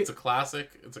feel like it's a classic.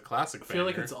 It's a classic. I feel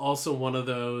like it's also one of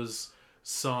those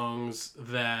songs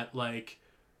that like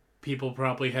people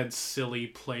probably had silly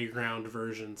playground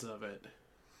versions of it.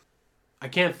 I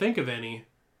can't think of any,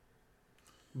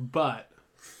 but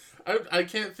I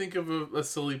can't think of a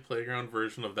silly playground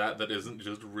version of that isn't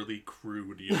just really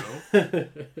crude, you know.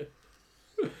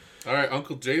 All right,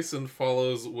 Uncle Jason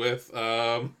follows with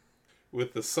the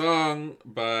song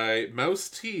by Mouse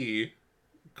T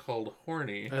called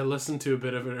Horny. I listened to a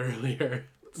bit of it earlier.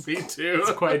 Me too.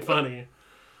 It's quite funny.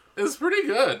 It's pretty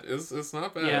good. It's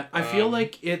not bad. Yeah, I feel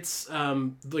like it's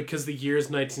like because the year is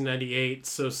 1998,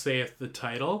 so saith the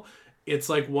title. It's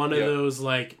like one of those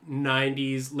like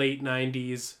 90s, late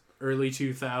 90s, early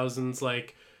 2000s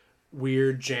like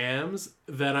weird jams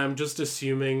that I'm just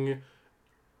assuming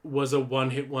was a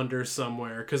one-hit wonder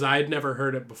somewhere because I had never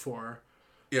heard it before.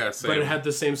 Yeah, same. But it had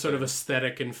the same sort of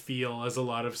aesthetic and feel as a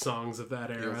lot of songs of that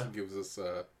era. It gives us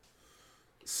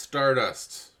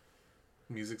Stardust.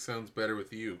 Music sounds better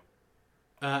with you.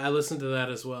 I listened to that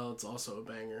as well. It's also a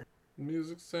banger.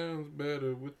 Music sounds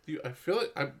better with you. I feel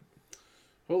like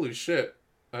holy shit.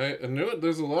 I knew it.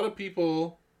 There's a lot of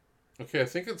people. Okay, I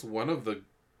think it's one of the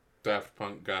Daft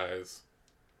Punk guys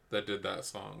that did that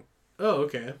song. Oh,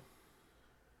 okay.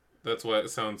 That's why it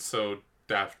sounds so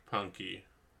Daft Punky.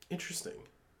 Interesting.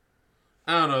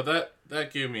 I don't know.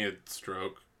 That gave me a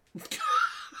stroke.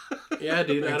 Yeah,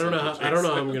 dude. I don't know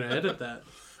how I'm gonna edit that.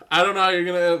 I don't know how you're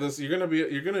gonna edit this. You're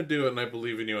gonna do it, and I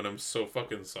believe in you, and I'm so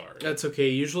fucking sorry. That's okay.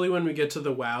 Usually when we get to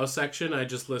the wow section, I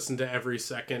just listen to every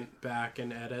second back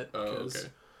and edit. Oh, okay.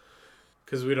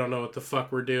 Because we don't know what the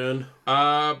fuck we're doing.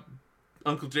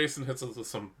 Uncle Jason hits us with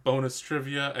some bonus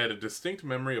trivia. I had a distinct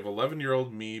memory of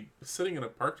 11-year-old me sitting in a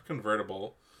parked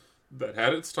convertible that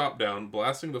had its top down,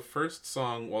 blasting the first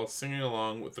song while singing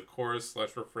along with the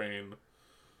chorus/refrain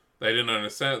that I didn't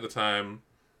understand at the time.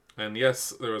 And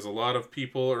yes, there was a lot of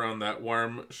people around that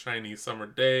warm, shiny summer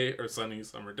day, or sunny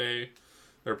summer day.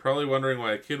 They're probably wondering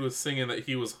why a kid was singing that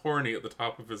he was horny at the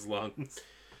top of his lungs.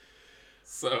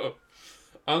 So,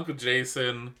 Uncle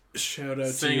Jason shout out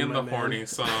singing to you, the horny man.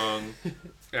 song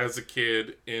as a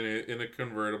kid in a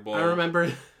convertible. I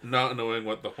remember not knowing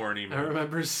what the horny meant. I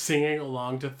remember singing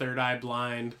along to Third Eye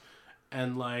Blind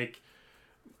and like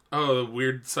the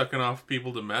weird sucking off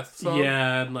people to meth song?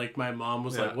 Yeah, and like my mom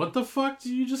was like, "What the fuck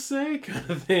did you just say?" kind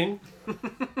of thing.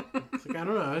 It's like, I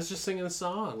don't know, I was just singing a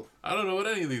song. I don't know what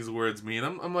any of these words mean.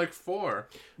 I'm like 4.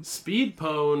 Speed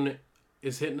Pone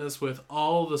is hitting us with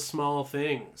all the small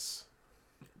things.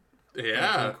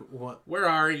 Yeah. Where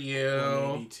are you?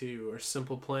 182 or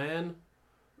Simple Plan.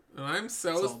 I'm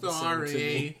so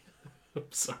sorry. I'm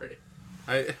sorry.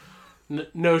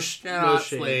 No cannot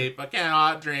sleep. I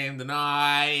cannot dream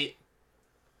tonight.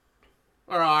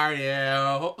 Where are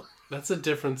you? That's a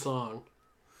different song.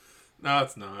 No,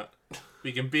 it's not.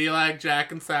 We can be like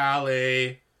Jack and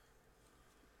Sally.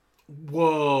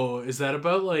 Whoa, is that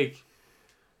about like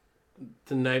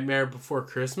The Nightmare Before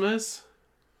Christmas?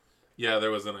 Yeah,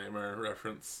 there was a Nightmare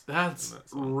reference. That's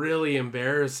really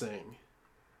embarrassing.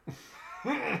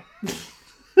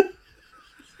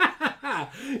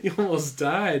 You almost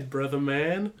died, brother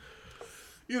man.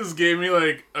 You just gave me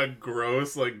like a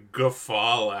gross like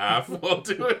guffaw laugh while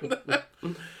doing that.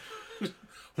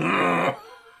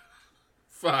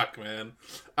 Fuck, man.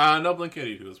 No,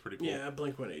 Blink-182 was pretty cool. Yeah,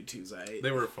 Blink-182's aight.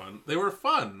 They were fun. They were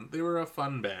fun. They were a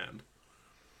fun band.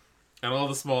 And All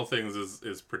the Small Things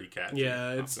is pretty catchy.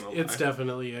 Yeah, it's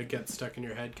definitely a get stuck in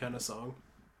your head kind of song.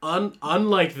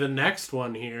 Unlike the next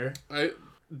one here.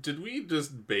 Did we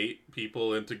just bait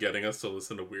people into getting us to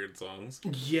listen to weird songs?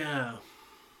 Yeah.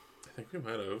 I think we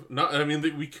might have. No, I mean,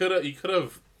 we could have. You could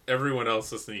have. Everyone else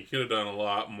listening, you could have done a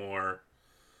lot more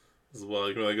as well.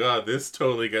 You could be like, oh, this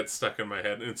totally gets stuck in my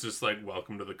head. And it's just like,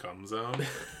 welcome to the cum zone.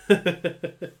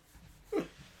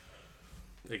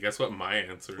 Hey, guess what my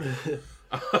answer is?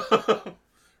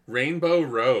 Rainbow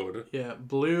Road. Yeah,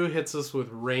 Blue hits us with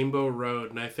Rainbow Road,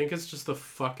 and I think it's just the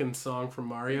fucking song from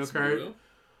Mario Kart. Blue?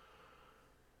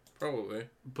 Probably.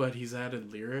 But he's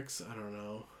added lyrics? I don't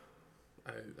know.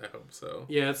 I hope so.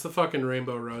 Yeah, it's the fucking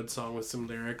Rainbow Road song with some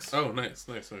lyrics. Oh, nice.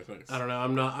 I don't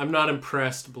know. I'm not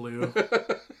impressed, Blue.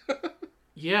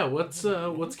 Yeah, what's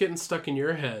getting stuck in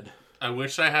your head? I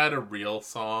wish I had a real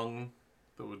song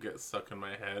that would get stuck in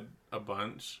my head a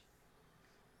bunch.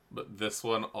 But this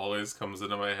one always comes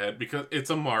into my head because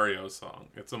it's a Mario song.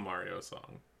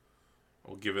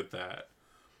 I'll give it that.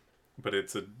 But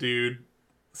it's a dude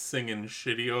singing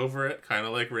shitty over it, kind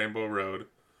of like Rainbow Road.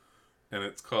 And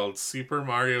it's called Super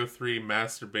Mario 3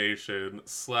 Masturbation /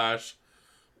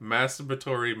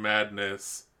 Masturbatory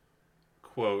Madness,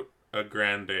 quote, A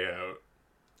Grand Day Out.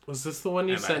 Was this the one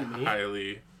you sent me?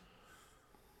 I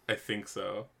think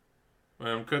so. When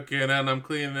I'm cooking and I'm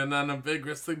cleaning and I'm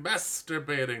vigorously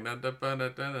masturbating.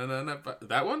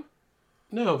 That one?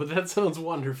 No, but that sounds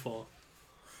wonderful.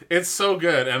 It's so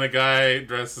good. And a guy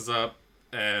dresses up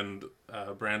and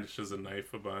brandishes a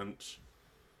knife a bunch.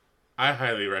 I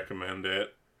highly recommend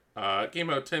it. It came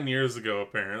out 10 years ago,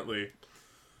 apparently.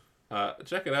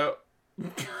 Check it out.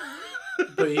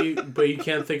 But you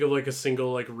can't think of like a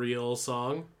single like real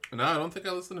song? No, I don't think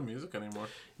I listen to music anymore.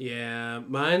 Yeah,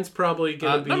 mine's probably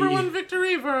gonna be #1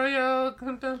 victory for y'all.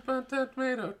 Get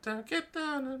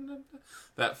down.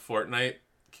 That Fortnite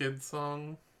kid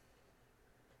song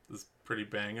is pretty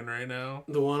banging right now.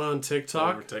 The one on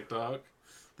TikTok? Over TikTok.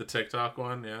 The TikTok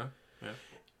one, yeah.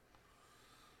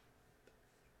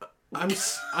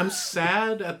 I'm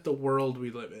sad at the world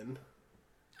we live in.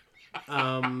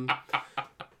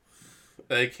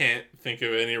 I can't think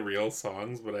of any real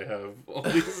songs, but I have all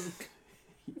these,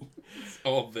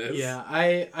 all this. Yeah,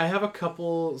 I have a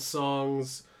couple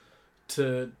songs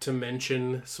to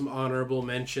mention, some honorable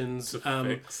mentions.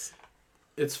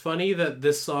 It's funny that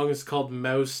this song is called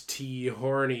Mouse T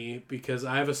Horny because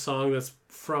I have a song that's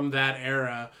from that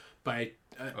era by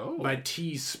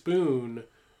T Spoon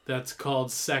that's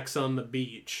called Sex on the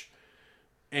Beach.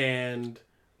 And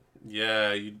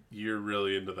yeah, you're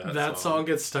really into that song. That song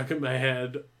gets stuck in my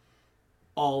head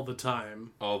all the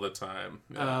time.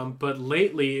 Yeah. But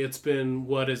lately it's been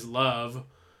What Is Love?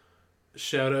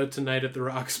 Shout out to Night at the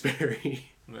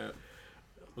Roxbury. Yeah.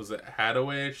 Was it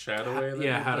Hadaway? Shadoway?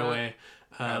 Yeah, Hadaway.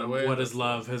 Hadaway. What Is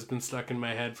Love has been stuck in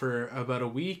my head for about a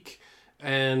week.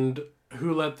 And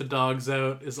Who Let the Dogs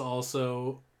Out is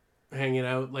also hanging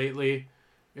out lately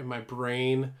in my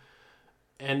brain.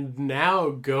 And now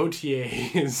Gautier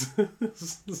is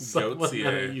someone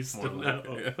that I used to know.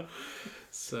 Like, yeah.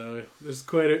 So there's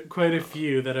quite a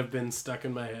few that have been stuck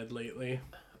in my head lately.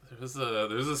 There's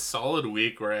a solid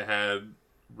week where I had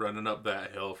Running Up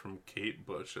That Hill from Kate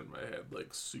Bush in my head,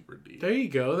 like super deep. There you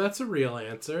go. That's a real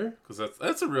answer. Because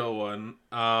that's a real one.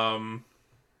 I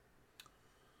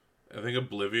think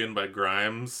Oblivion by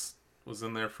Grimes was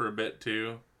in there for a bit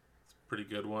too. It's a pretty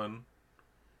good one.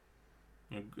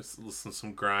 Just listen to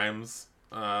some Grimes.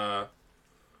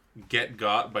 Get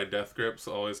Got by Death Grips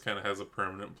always kind of has a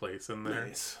permanent place in there.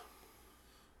 Nice.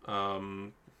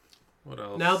 What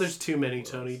else? Now there's too many,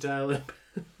 Tony. Dial it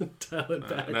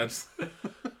back.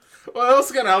 Well, I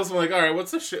also kind of helps me like, all right,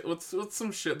 what's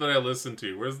some shit that I listen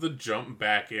to? Where's the jump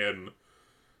back in?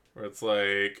 Where it's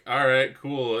like, all right,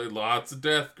 cool, lots of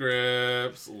Death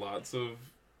Grips, lots of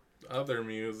other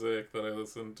music that I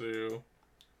listen to.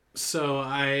 So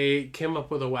I came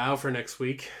up with a WoW for next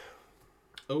week.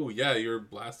 Oh, yeah, you're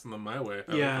blasting them my way.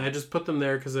 I just put them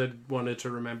there because I wanted to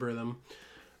remember them.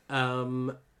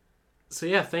 So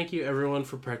yeah, thank you everyone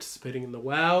for participating in the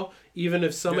WoW. Even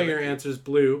if some of your answers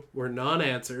blue were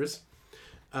non-answers.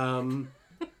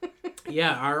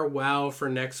 Yeah, our WoW for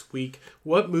next week.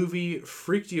 What movie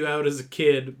freaked you out as a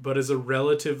kid but is a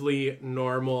relatively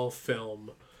normal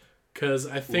film? Because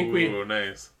I think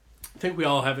nice. I think we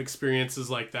all have experiences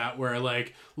like that where,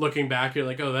 like, looking back, you're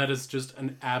like, oh, that is just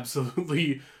an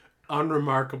absolutely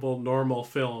unremarkable, normal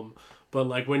film. But,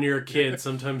 like, when you're a kid,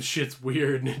 sometimes shit's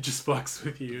weird and it just fucks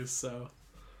with you, so...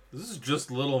 This is just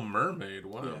Little Mermaid.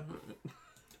 Wow. Yeah.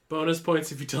 Bonus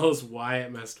points if you tell us why it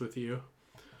messed with you.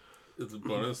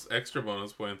 It's extra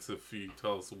bonus points if you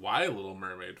tell us why Little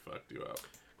Mermaid fucked you up.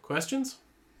 Questions?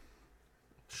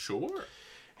 Sure.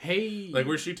 Hey. Like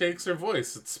where she takes her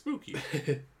voice. It's spooky.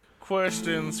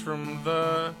 Questions from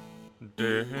the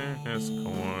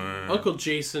Discord. Uncle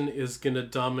Jason is going to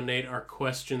dominate our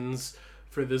questions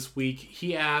for this week.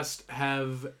 He asked,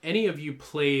 have any of you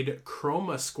played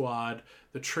Chroma Squad?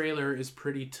 The trailer is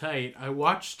pretty tight. I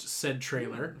watched said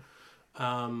trailer.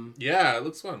 Yeah, it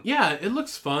looks fun. Yeah, it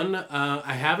looks fun.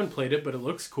 I haven't played it, but it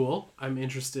looks cool. I'm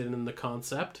interested in the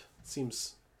concept.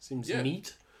 Seems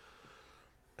neat.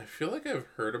 I feel like I've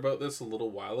heard about this a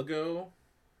little while ago,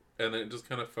 and it just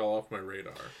kind of fell off my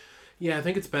radar. Yeah, I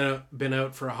think it's been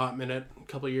out for a hot minute, a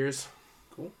couple of years.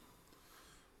 Cool.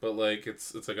 But like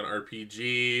it's like an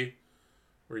RPG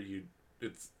where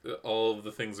it's all of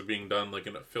the things are being done like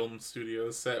in a film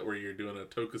studio set where you're doing a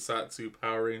tokusatsu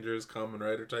Power Rangers Kamen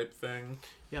Rider type thing.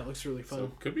 Yeah, it looks really fun.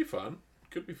 So could be fun.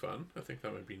 I think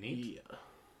that might be neat.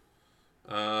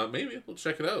 Yeah. Maybe we'll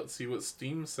check it out. See what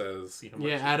Steam says. See how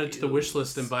much add it to the wish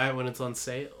list and buy it when it's on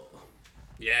sale.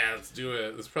 Yeah, let's do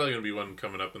it. There's probably gonna be one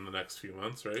coming up in the next few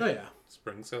months, right? Oh yeah,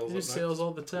 spring sales. There's sales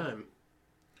all the time.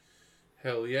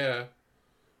 Hell yeah.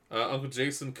 Uncle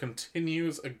Jason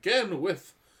continues again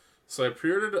with... So I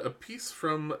pre-ordered a piece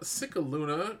from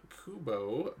Cicaluna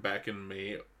Kubo back in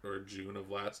May or June of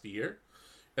last year.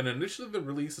 And initially the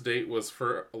release date was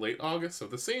for late August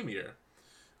of the same year.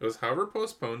 It was however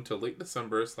postponed to late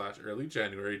December / early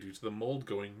January due to the mold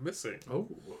going missing. Oh.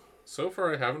 So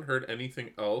far I haven't heard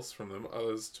anything else from them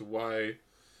as to why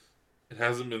it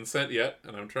hasn't been sent yet.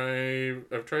 And I've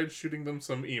tried shooting them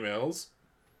some emails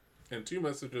and 2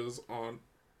 messages on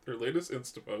their latest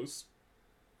Insta post,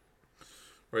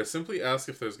 where I simply ask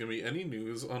if there's going to be any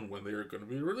news on when they are going to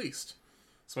be released.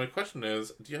 So my question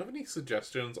is, do you have any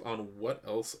suggestions on what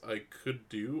else I could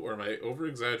do, or am I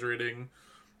over-exaggerating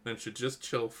and should just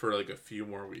chill for like a few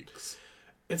more weeks?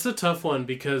 It's a tough one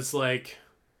because like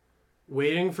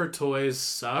waiting for toys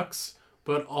sucks,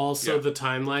 but also the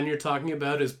timeline you're talking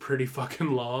about is pretty fucking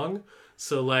long.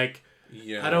 So like...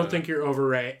 Yeah. I don't think you're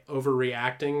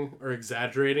overreacting or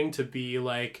exaggerating to be,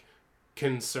 like,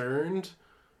 concerned.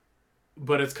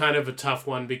 But it's kind of a tough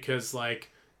one because,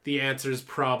 like, the answer is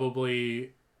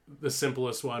probably the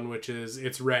simplest one, which is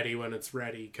it's ready when it's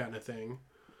ready kind of thing.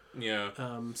 Yeah.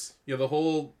 The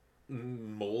whole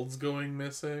molds going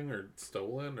missing or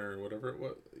stolen or whatever it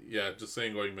was. Yeah, just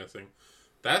saying going missing.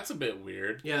 That's a bit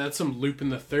weird. Yeah, that's some Lupin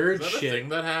the Third shit. Is that a thing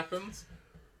that happens?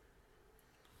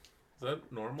 Is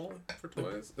that normal for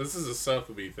toys? This is a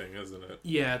Sotheby thing, isn't it?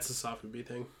 Yeah, it's a Sotheby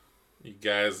thing. You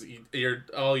guys,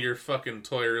 all your fucking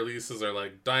toy releases are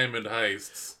like diamond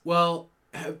heists. Well,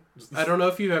 I don't know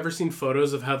if you've ever seen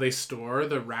photos of how they store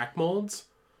the rack molds.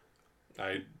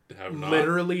 I have not.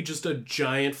 Literally just a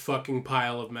giant fucking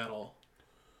pile of metal.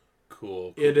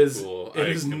 Cool. It is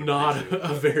not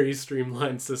a very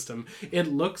streamlined system. It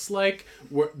looks like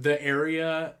the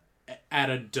area at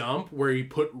a dump where you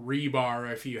put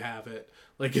rebar if you have it.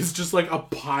 Like, it's just like a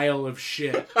pile of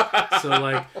shit. So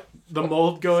like the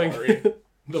mold going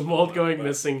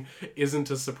missing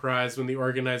isn't a surprise when the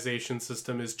organization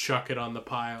system is chuck it on the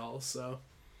pile. So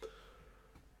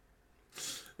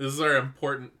this is our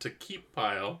important to keep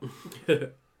pile.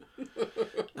 But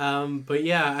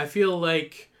yeah, I feel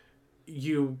like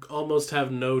you almost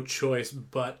have no choice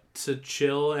but to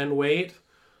chill and wait.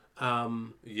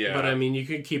 But I mean, you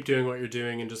could keep doing what you're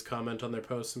doing and just comment on their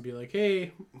posts and be like,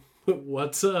 "Hey,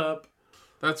 what's up?"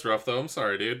 That's rough, though. I'm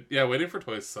sorry, dude. Yeah, waiting for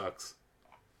toys sucks.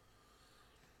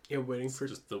 Yeah, waiting for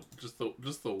just the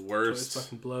worst. Toys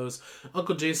fucking blows.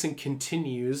 Uncle Jason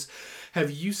continues. Have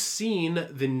you seen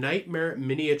the Nightmare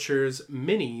Miniatures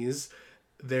minis?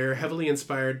 They're heavily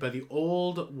inspired by the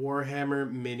old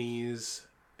Warhammer minis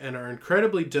and are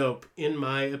incredibly dope, in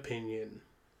my opinion.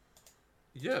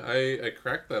 Yeah, I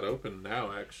cracked that open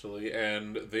now, actually,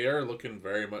 and they are looking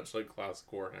very much like classic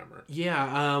Warhammer. Yeah,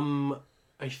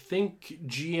 I think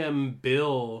GM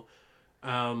Bill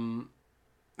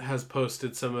has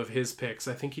posted some of his pics.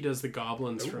 I think he does the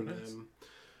goblins from nice.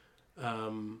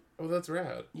 them. Oh, that's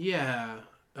rad. Yeah.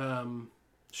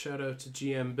 Shout out to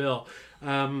GM Bill.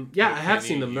 Yeah, I have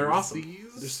seen them. They're awesome.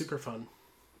 These? They're super fun.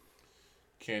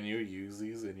 Can you use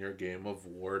these in your game of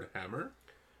Warhammer?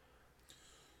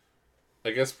 I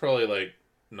guess probably, like,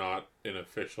 not in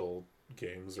official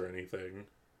games or anything.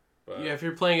 But... Yeah, if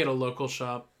you're playing at a local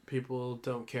shop, people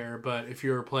don't care. But if you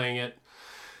were playing it,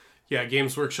 Yeah,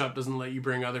 Games Workshop doesn't let you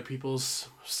bring other people's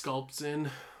sculpts in.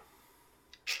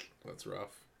 That's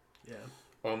rough. Yeah.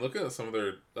 Well, I'm looking at some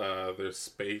of their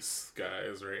space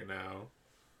guys right now.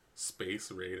 Space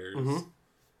Raiders. Mm-hmm.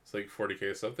 It's like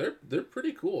 40k stuff. They're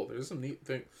pretty cool. There's some neat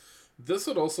thing. This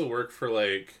would also work for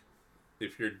like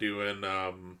if you're doing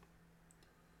I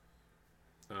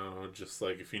don't know, just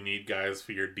like if you need guys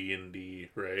for your D&D,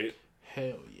 right?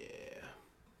 Hell yeah.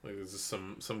 Like there's just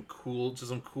some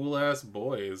cool ass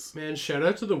boys. Man, shout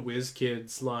out to the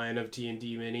WizKids line of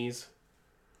D&D minis.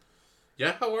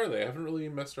 Yeah, how are they? I haven't really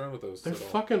messed around with those. They're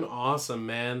fucking awesome,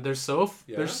 man. They're so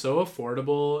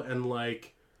affordable and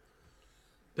like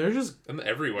they're just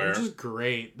everywhere. They're just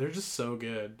great. They're just so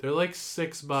good. They're like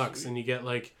 $6 and you get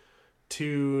like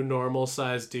 2 normal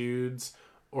sized dudes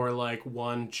or like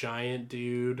 1 giant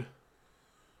dude.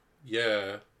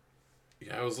 Yeah.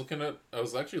 Yeah, I was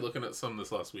actually looking at some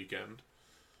this last weekend.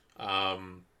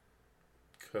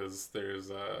 Cuz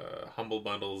there's Humble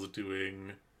Bundles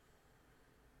doing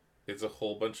it's a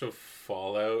whole bunch of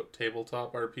Fallout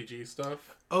tabletop RPG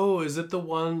stuff. Oh, is it the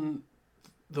one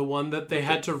that they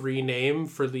had to rename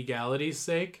for legality's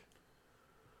sake?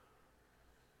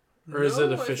 Or is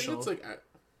it official? I think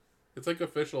it's like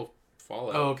official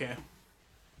Fallout. Oh, okay.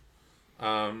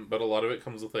 But a lot of it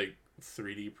comes with like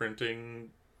 3D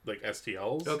printing, like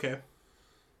STLs. Okay.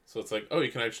 So it's like, oh,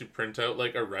 you can actually print out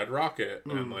like a red rocket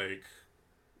and like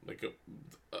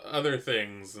other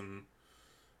things, and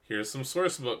here's some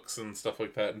source books and stuff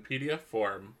like that in PDF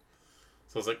form.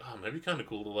 So I was like, oh, maybe kind of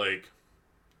cool to like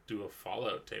do a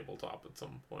Fallout tabletop at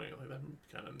some point. Like that'd be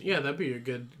kind of neat. Yeah, that'd be a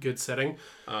good setting.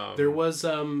 There was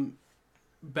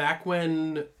back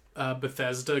when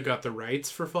Bethesda got the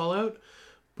rights for Fallout,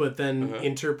 but then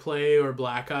Interplay or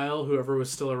Black Isle, whoever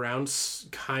was still around,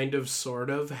 sort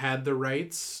of had the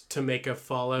rights to make a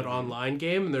Fallout online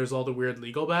game, and there's all the weird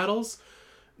legal battles.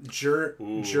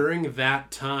 During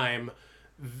that time,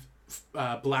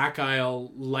 Black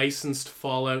Isle licensed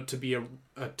Fallout to be a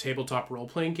tabletop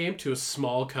role-playing game to a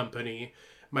small company.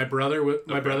 My brother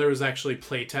was actually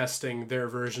playtesting their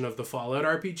version of the Fallout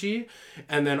RPG,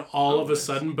 and then all of a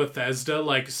sudden Bethesda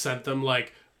like sent them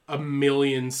like 1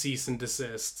 million cease and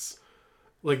desists.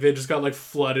 Like they just got like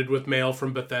flooded with mail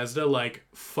from Bethesda like,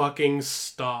 fucking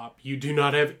stop. You do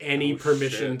not have any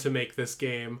permission to make this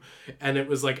game. And it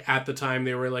was like at the time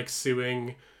they were like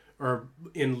suing or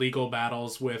in legal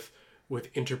battles with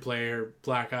Interplay or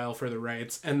Black Isle for the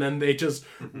rights, and then they just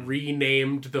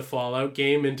renamed the Fallout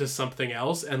game into something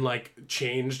else and like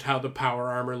changed how the power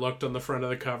armor looked on the front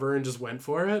of the cover and just went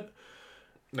for it.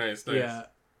 Nice. Yeah.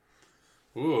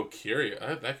 Ooh, curious.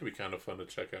 That could be kind of fun to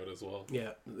check out as well.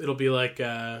 Yeah, it'll be like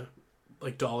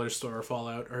dollar store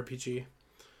Fallout RPG.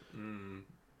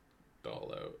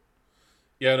 Fallout.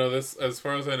 Yeah, no. This, as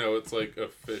far as I know, it's like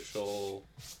official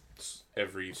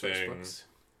everything.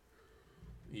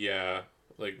 Yeah,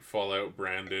 like Fallout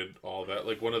branded, all that.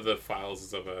 Like one of the files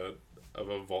is of a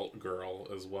Vault Girl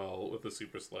as well with a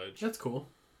super sledge. That's cool.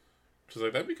 Which is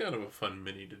like, that'd be kind of a fun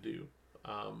mini to do.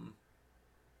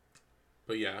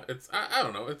 But yeah, it's I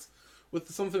don't know. It's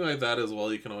with something like that as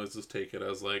well. You can always just take it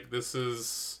as like, this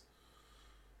is.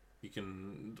 You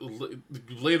can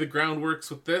lay the groundworks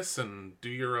with this and do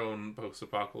your own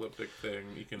post-apocalyptic thing.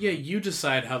 You can. Yeah, you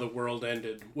decide how the world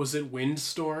ended. Was it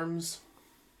windstorms?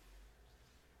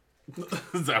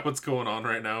 Is that what's going on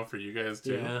right now for you guys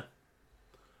too? Yeah.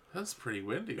 That's pretty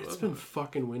windy, wasn't it? It's been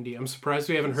fucking windy. I'm surprised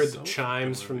we haven't heard the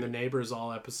chimes from the neighbors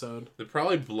all episode. They're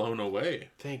probably blown away.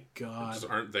 Thank God. They just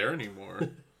aren't there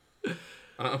anymore.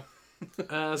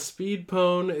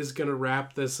 Speedpone is going to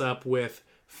wrap this up with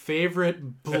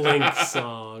favorite Blink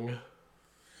song.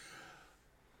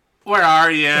 Where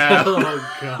are you?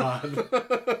 Oh, God.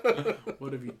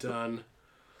 What have you done?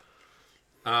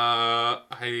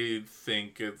 I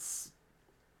think it's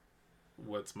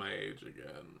What's My Age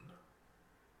Again.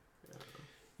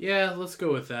 Yeah, let's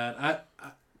go with that.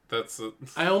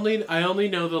 I only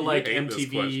know the like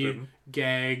MTV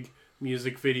gag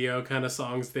music video kind of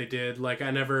songs they did. Like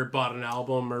I never bought an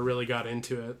album or really got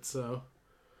into it, so.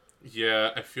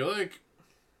 Yeah, I feel like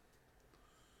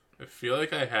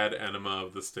I had Enema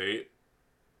of the State.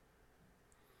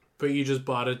 But you just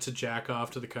bought it to jack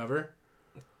off to the cover?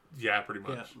 Yeah, pretty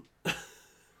much.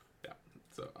 Yeah.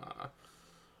 So,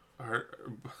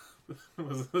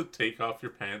 was the Take Off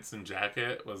Your Pants and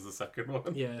Jacket was the second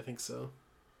one? Yeah, I think so.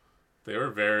 They were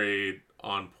very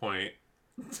on point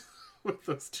with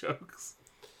those jokes.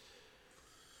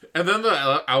 And then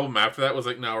the album after that was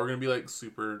like, no, we're going to be like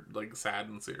super like sad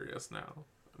and serious now.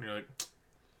 And you're like,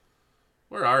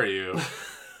 where are you?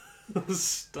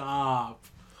 Stop.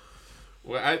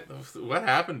 What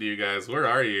happened to you guys? Where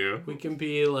are you? We can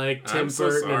be like Tim I'm so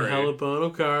Burton and sorry. Helena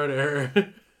Bonham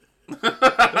Carter.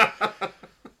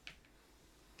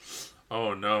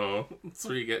 Oh no. That's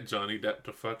where you get Johnny Depp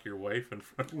to fuck your wife in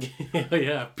front of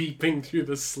Yeah, peeping through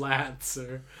the slats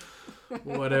or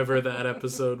whatever that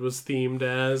episode was themed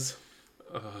as.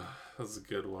 That's a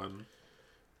good one.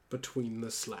 Between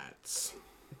the slats.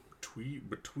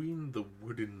 Between the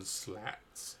wooden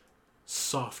slats.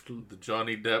 Softly. The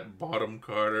Johnny Depp, Bottom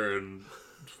Carter, and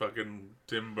fucking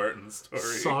Tim Burton story.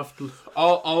 Softly.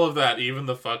 All of that, even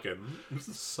the fucking.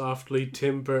 Softly,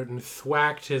 Tim Burton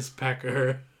thwacked his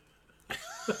pecker.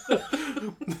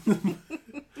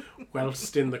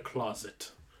 Whilst in the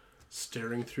closet,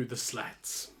 staring through the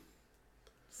slats.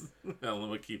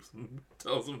 Elma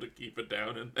tells him to keep it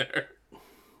down in there.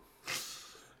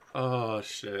 Oh,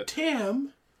 shit.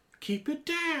 Tim, keep it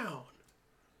down.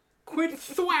 Quit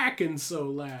thwacking so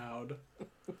loud.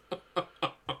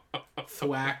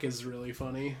 Thwack is really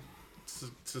funny. It's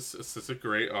just a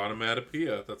great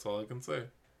onomatopoeia. That's all I can say.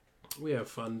 We have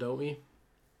fun, don't we?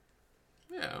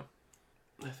 Yeah.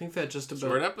 I think that just about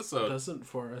Short episode. does it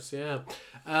for us, yeah.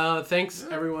 Thanks,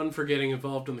 everyone, for getting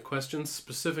involved in the questions,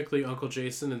 specifically Uncle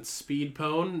Jason and Speed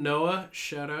Pone. Noah,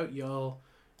 shout out. Y'all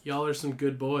are some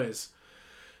good boys.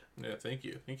 Yeah, thank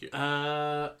you.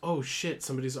 Oh, shit.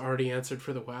 Somebody's already answered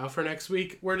for the WoW for next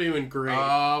week. We're doing great.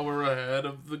 Oh, we're ahead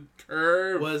of the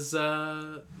curve. Was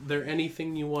there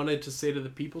anything you wanted to say to the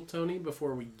people, Tony,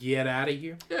 before we get out of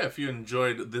here? Yeah, if you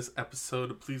enjoyed this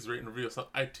episode, please rate and review us on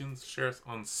iTunes, share us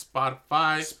on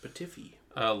Spotify. Spotify.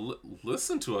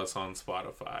 Listen to us on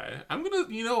Spotify.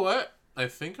 You know what? I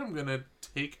think I'm gonna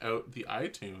take out the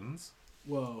iTunes.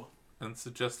 Whoa. And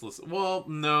suggest listen. Well,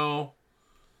 no.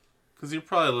 Because you're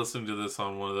probably listening to this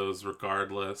on one of those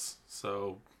regardless.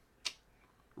 So,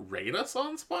 rate us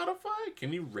on Spotify?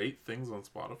 Can you rate things on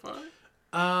Spotify?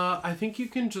 I think you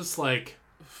can just, like...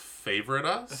 Favorite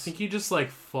us? I think you just,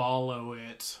 like, follow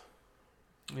it.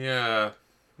 Yeah.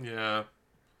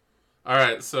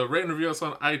 Alright, so rate and review us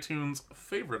on iTunes.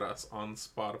 Favorite us on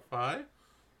Spotify.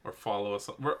 Or follow us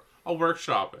on... I'll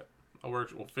workshop it. We'll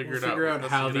figure it out. Figure out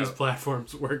how these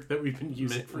platforms work that we've been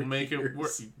using for make years. it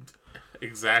work.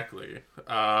 Exactly.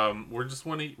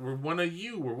 We're one of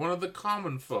you. We're one of the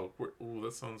common folk. Ooh,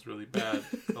 that sounds really bad.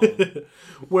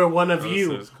 We're one of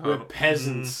you. We're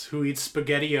peasants who eat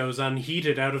SpaghettiOs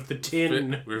unheated out of the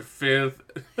tin. We're fifth.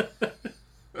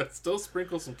 Let's still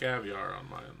sprinkle some caviar on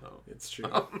mine, though. It's true.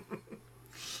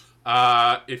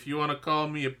 If you want to call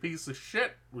me a piece of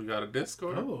shit, we got a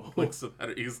Discord. Oh. Links to that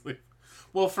are easily...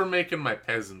 Well, for making my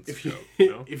peasants joke,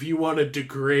 if you want to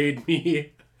degrade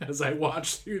me as I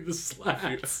watch through the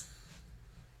slats.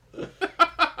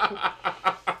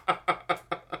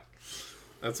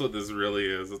 That's what this really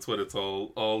is. That's what it's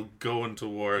all going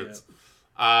towards.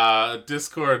 Yep.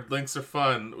 Discord links are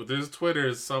fun. There's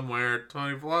Twitter somewhere.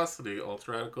 Tony Velocity,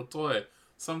 Ultra Radical Toy.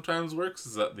 Sometimes works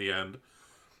is at the end.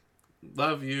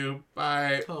 Love you.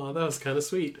 Bye. Oh, that was kind of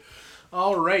sweet.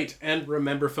 All right, and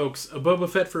remember, folks, a Boba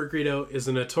Fett for a Greedo is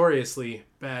a notoriously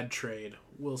bad trade.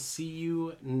 We'll see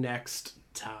you next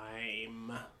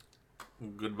time.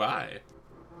 Goodbye.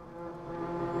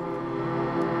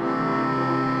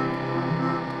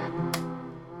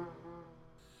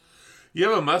 You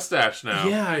have a mustache now.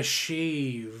 Yeah, I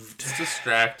shaved. It's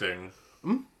distracting.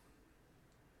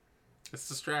 It's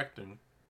distracting.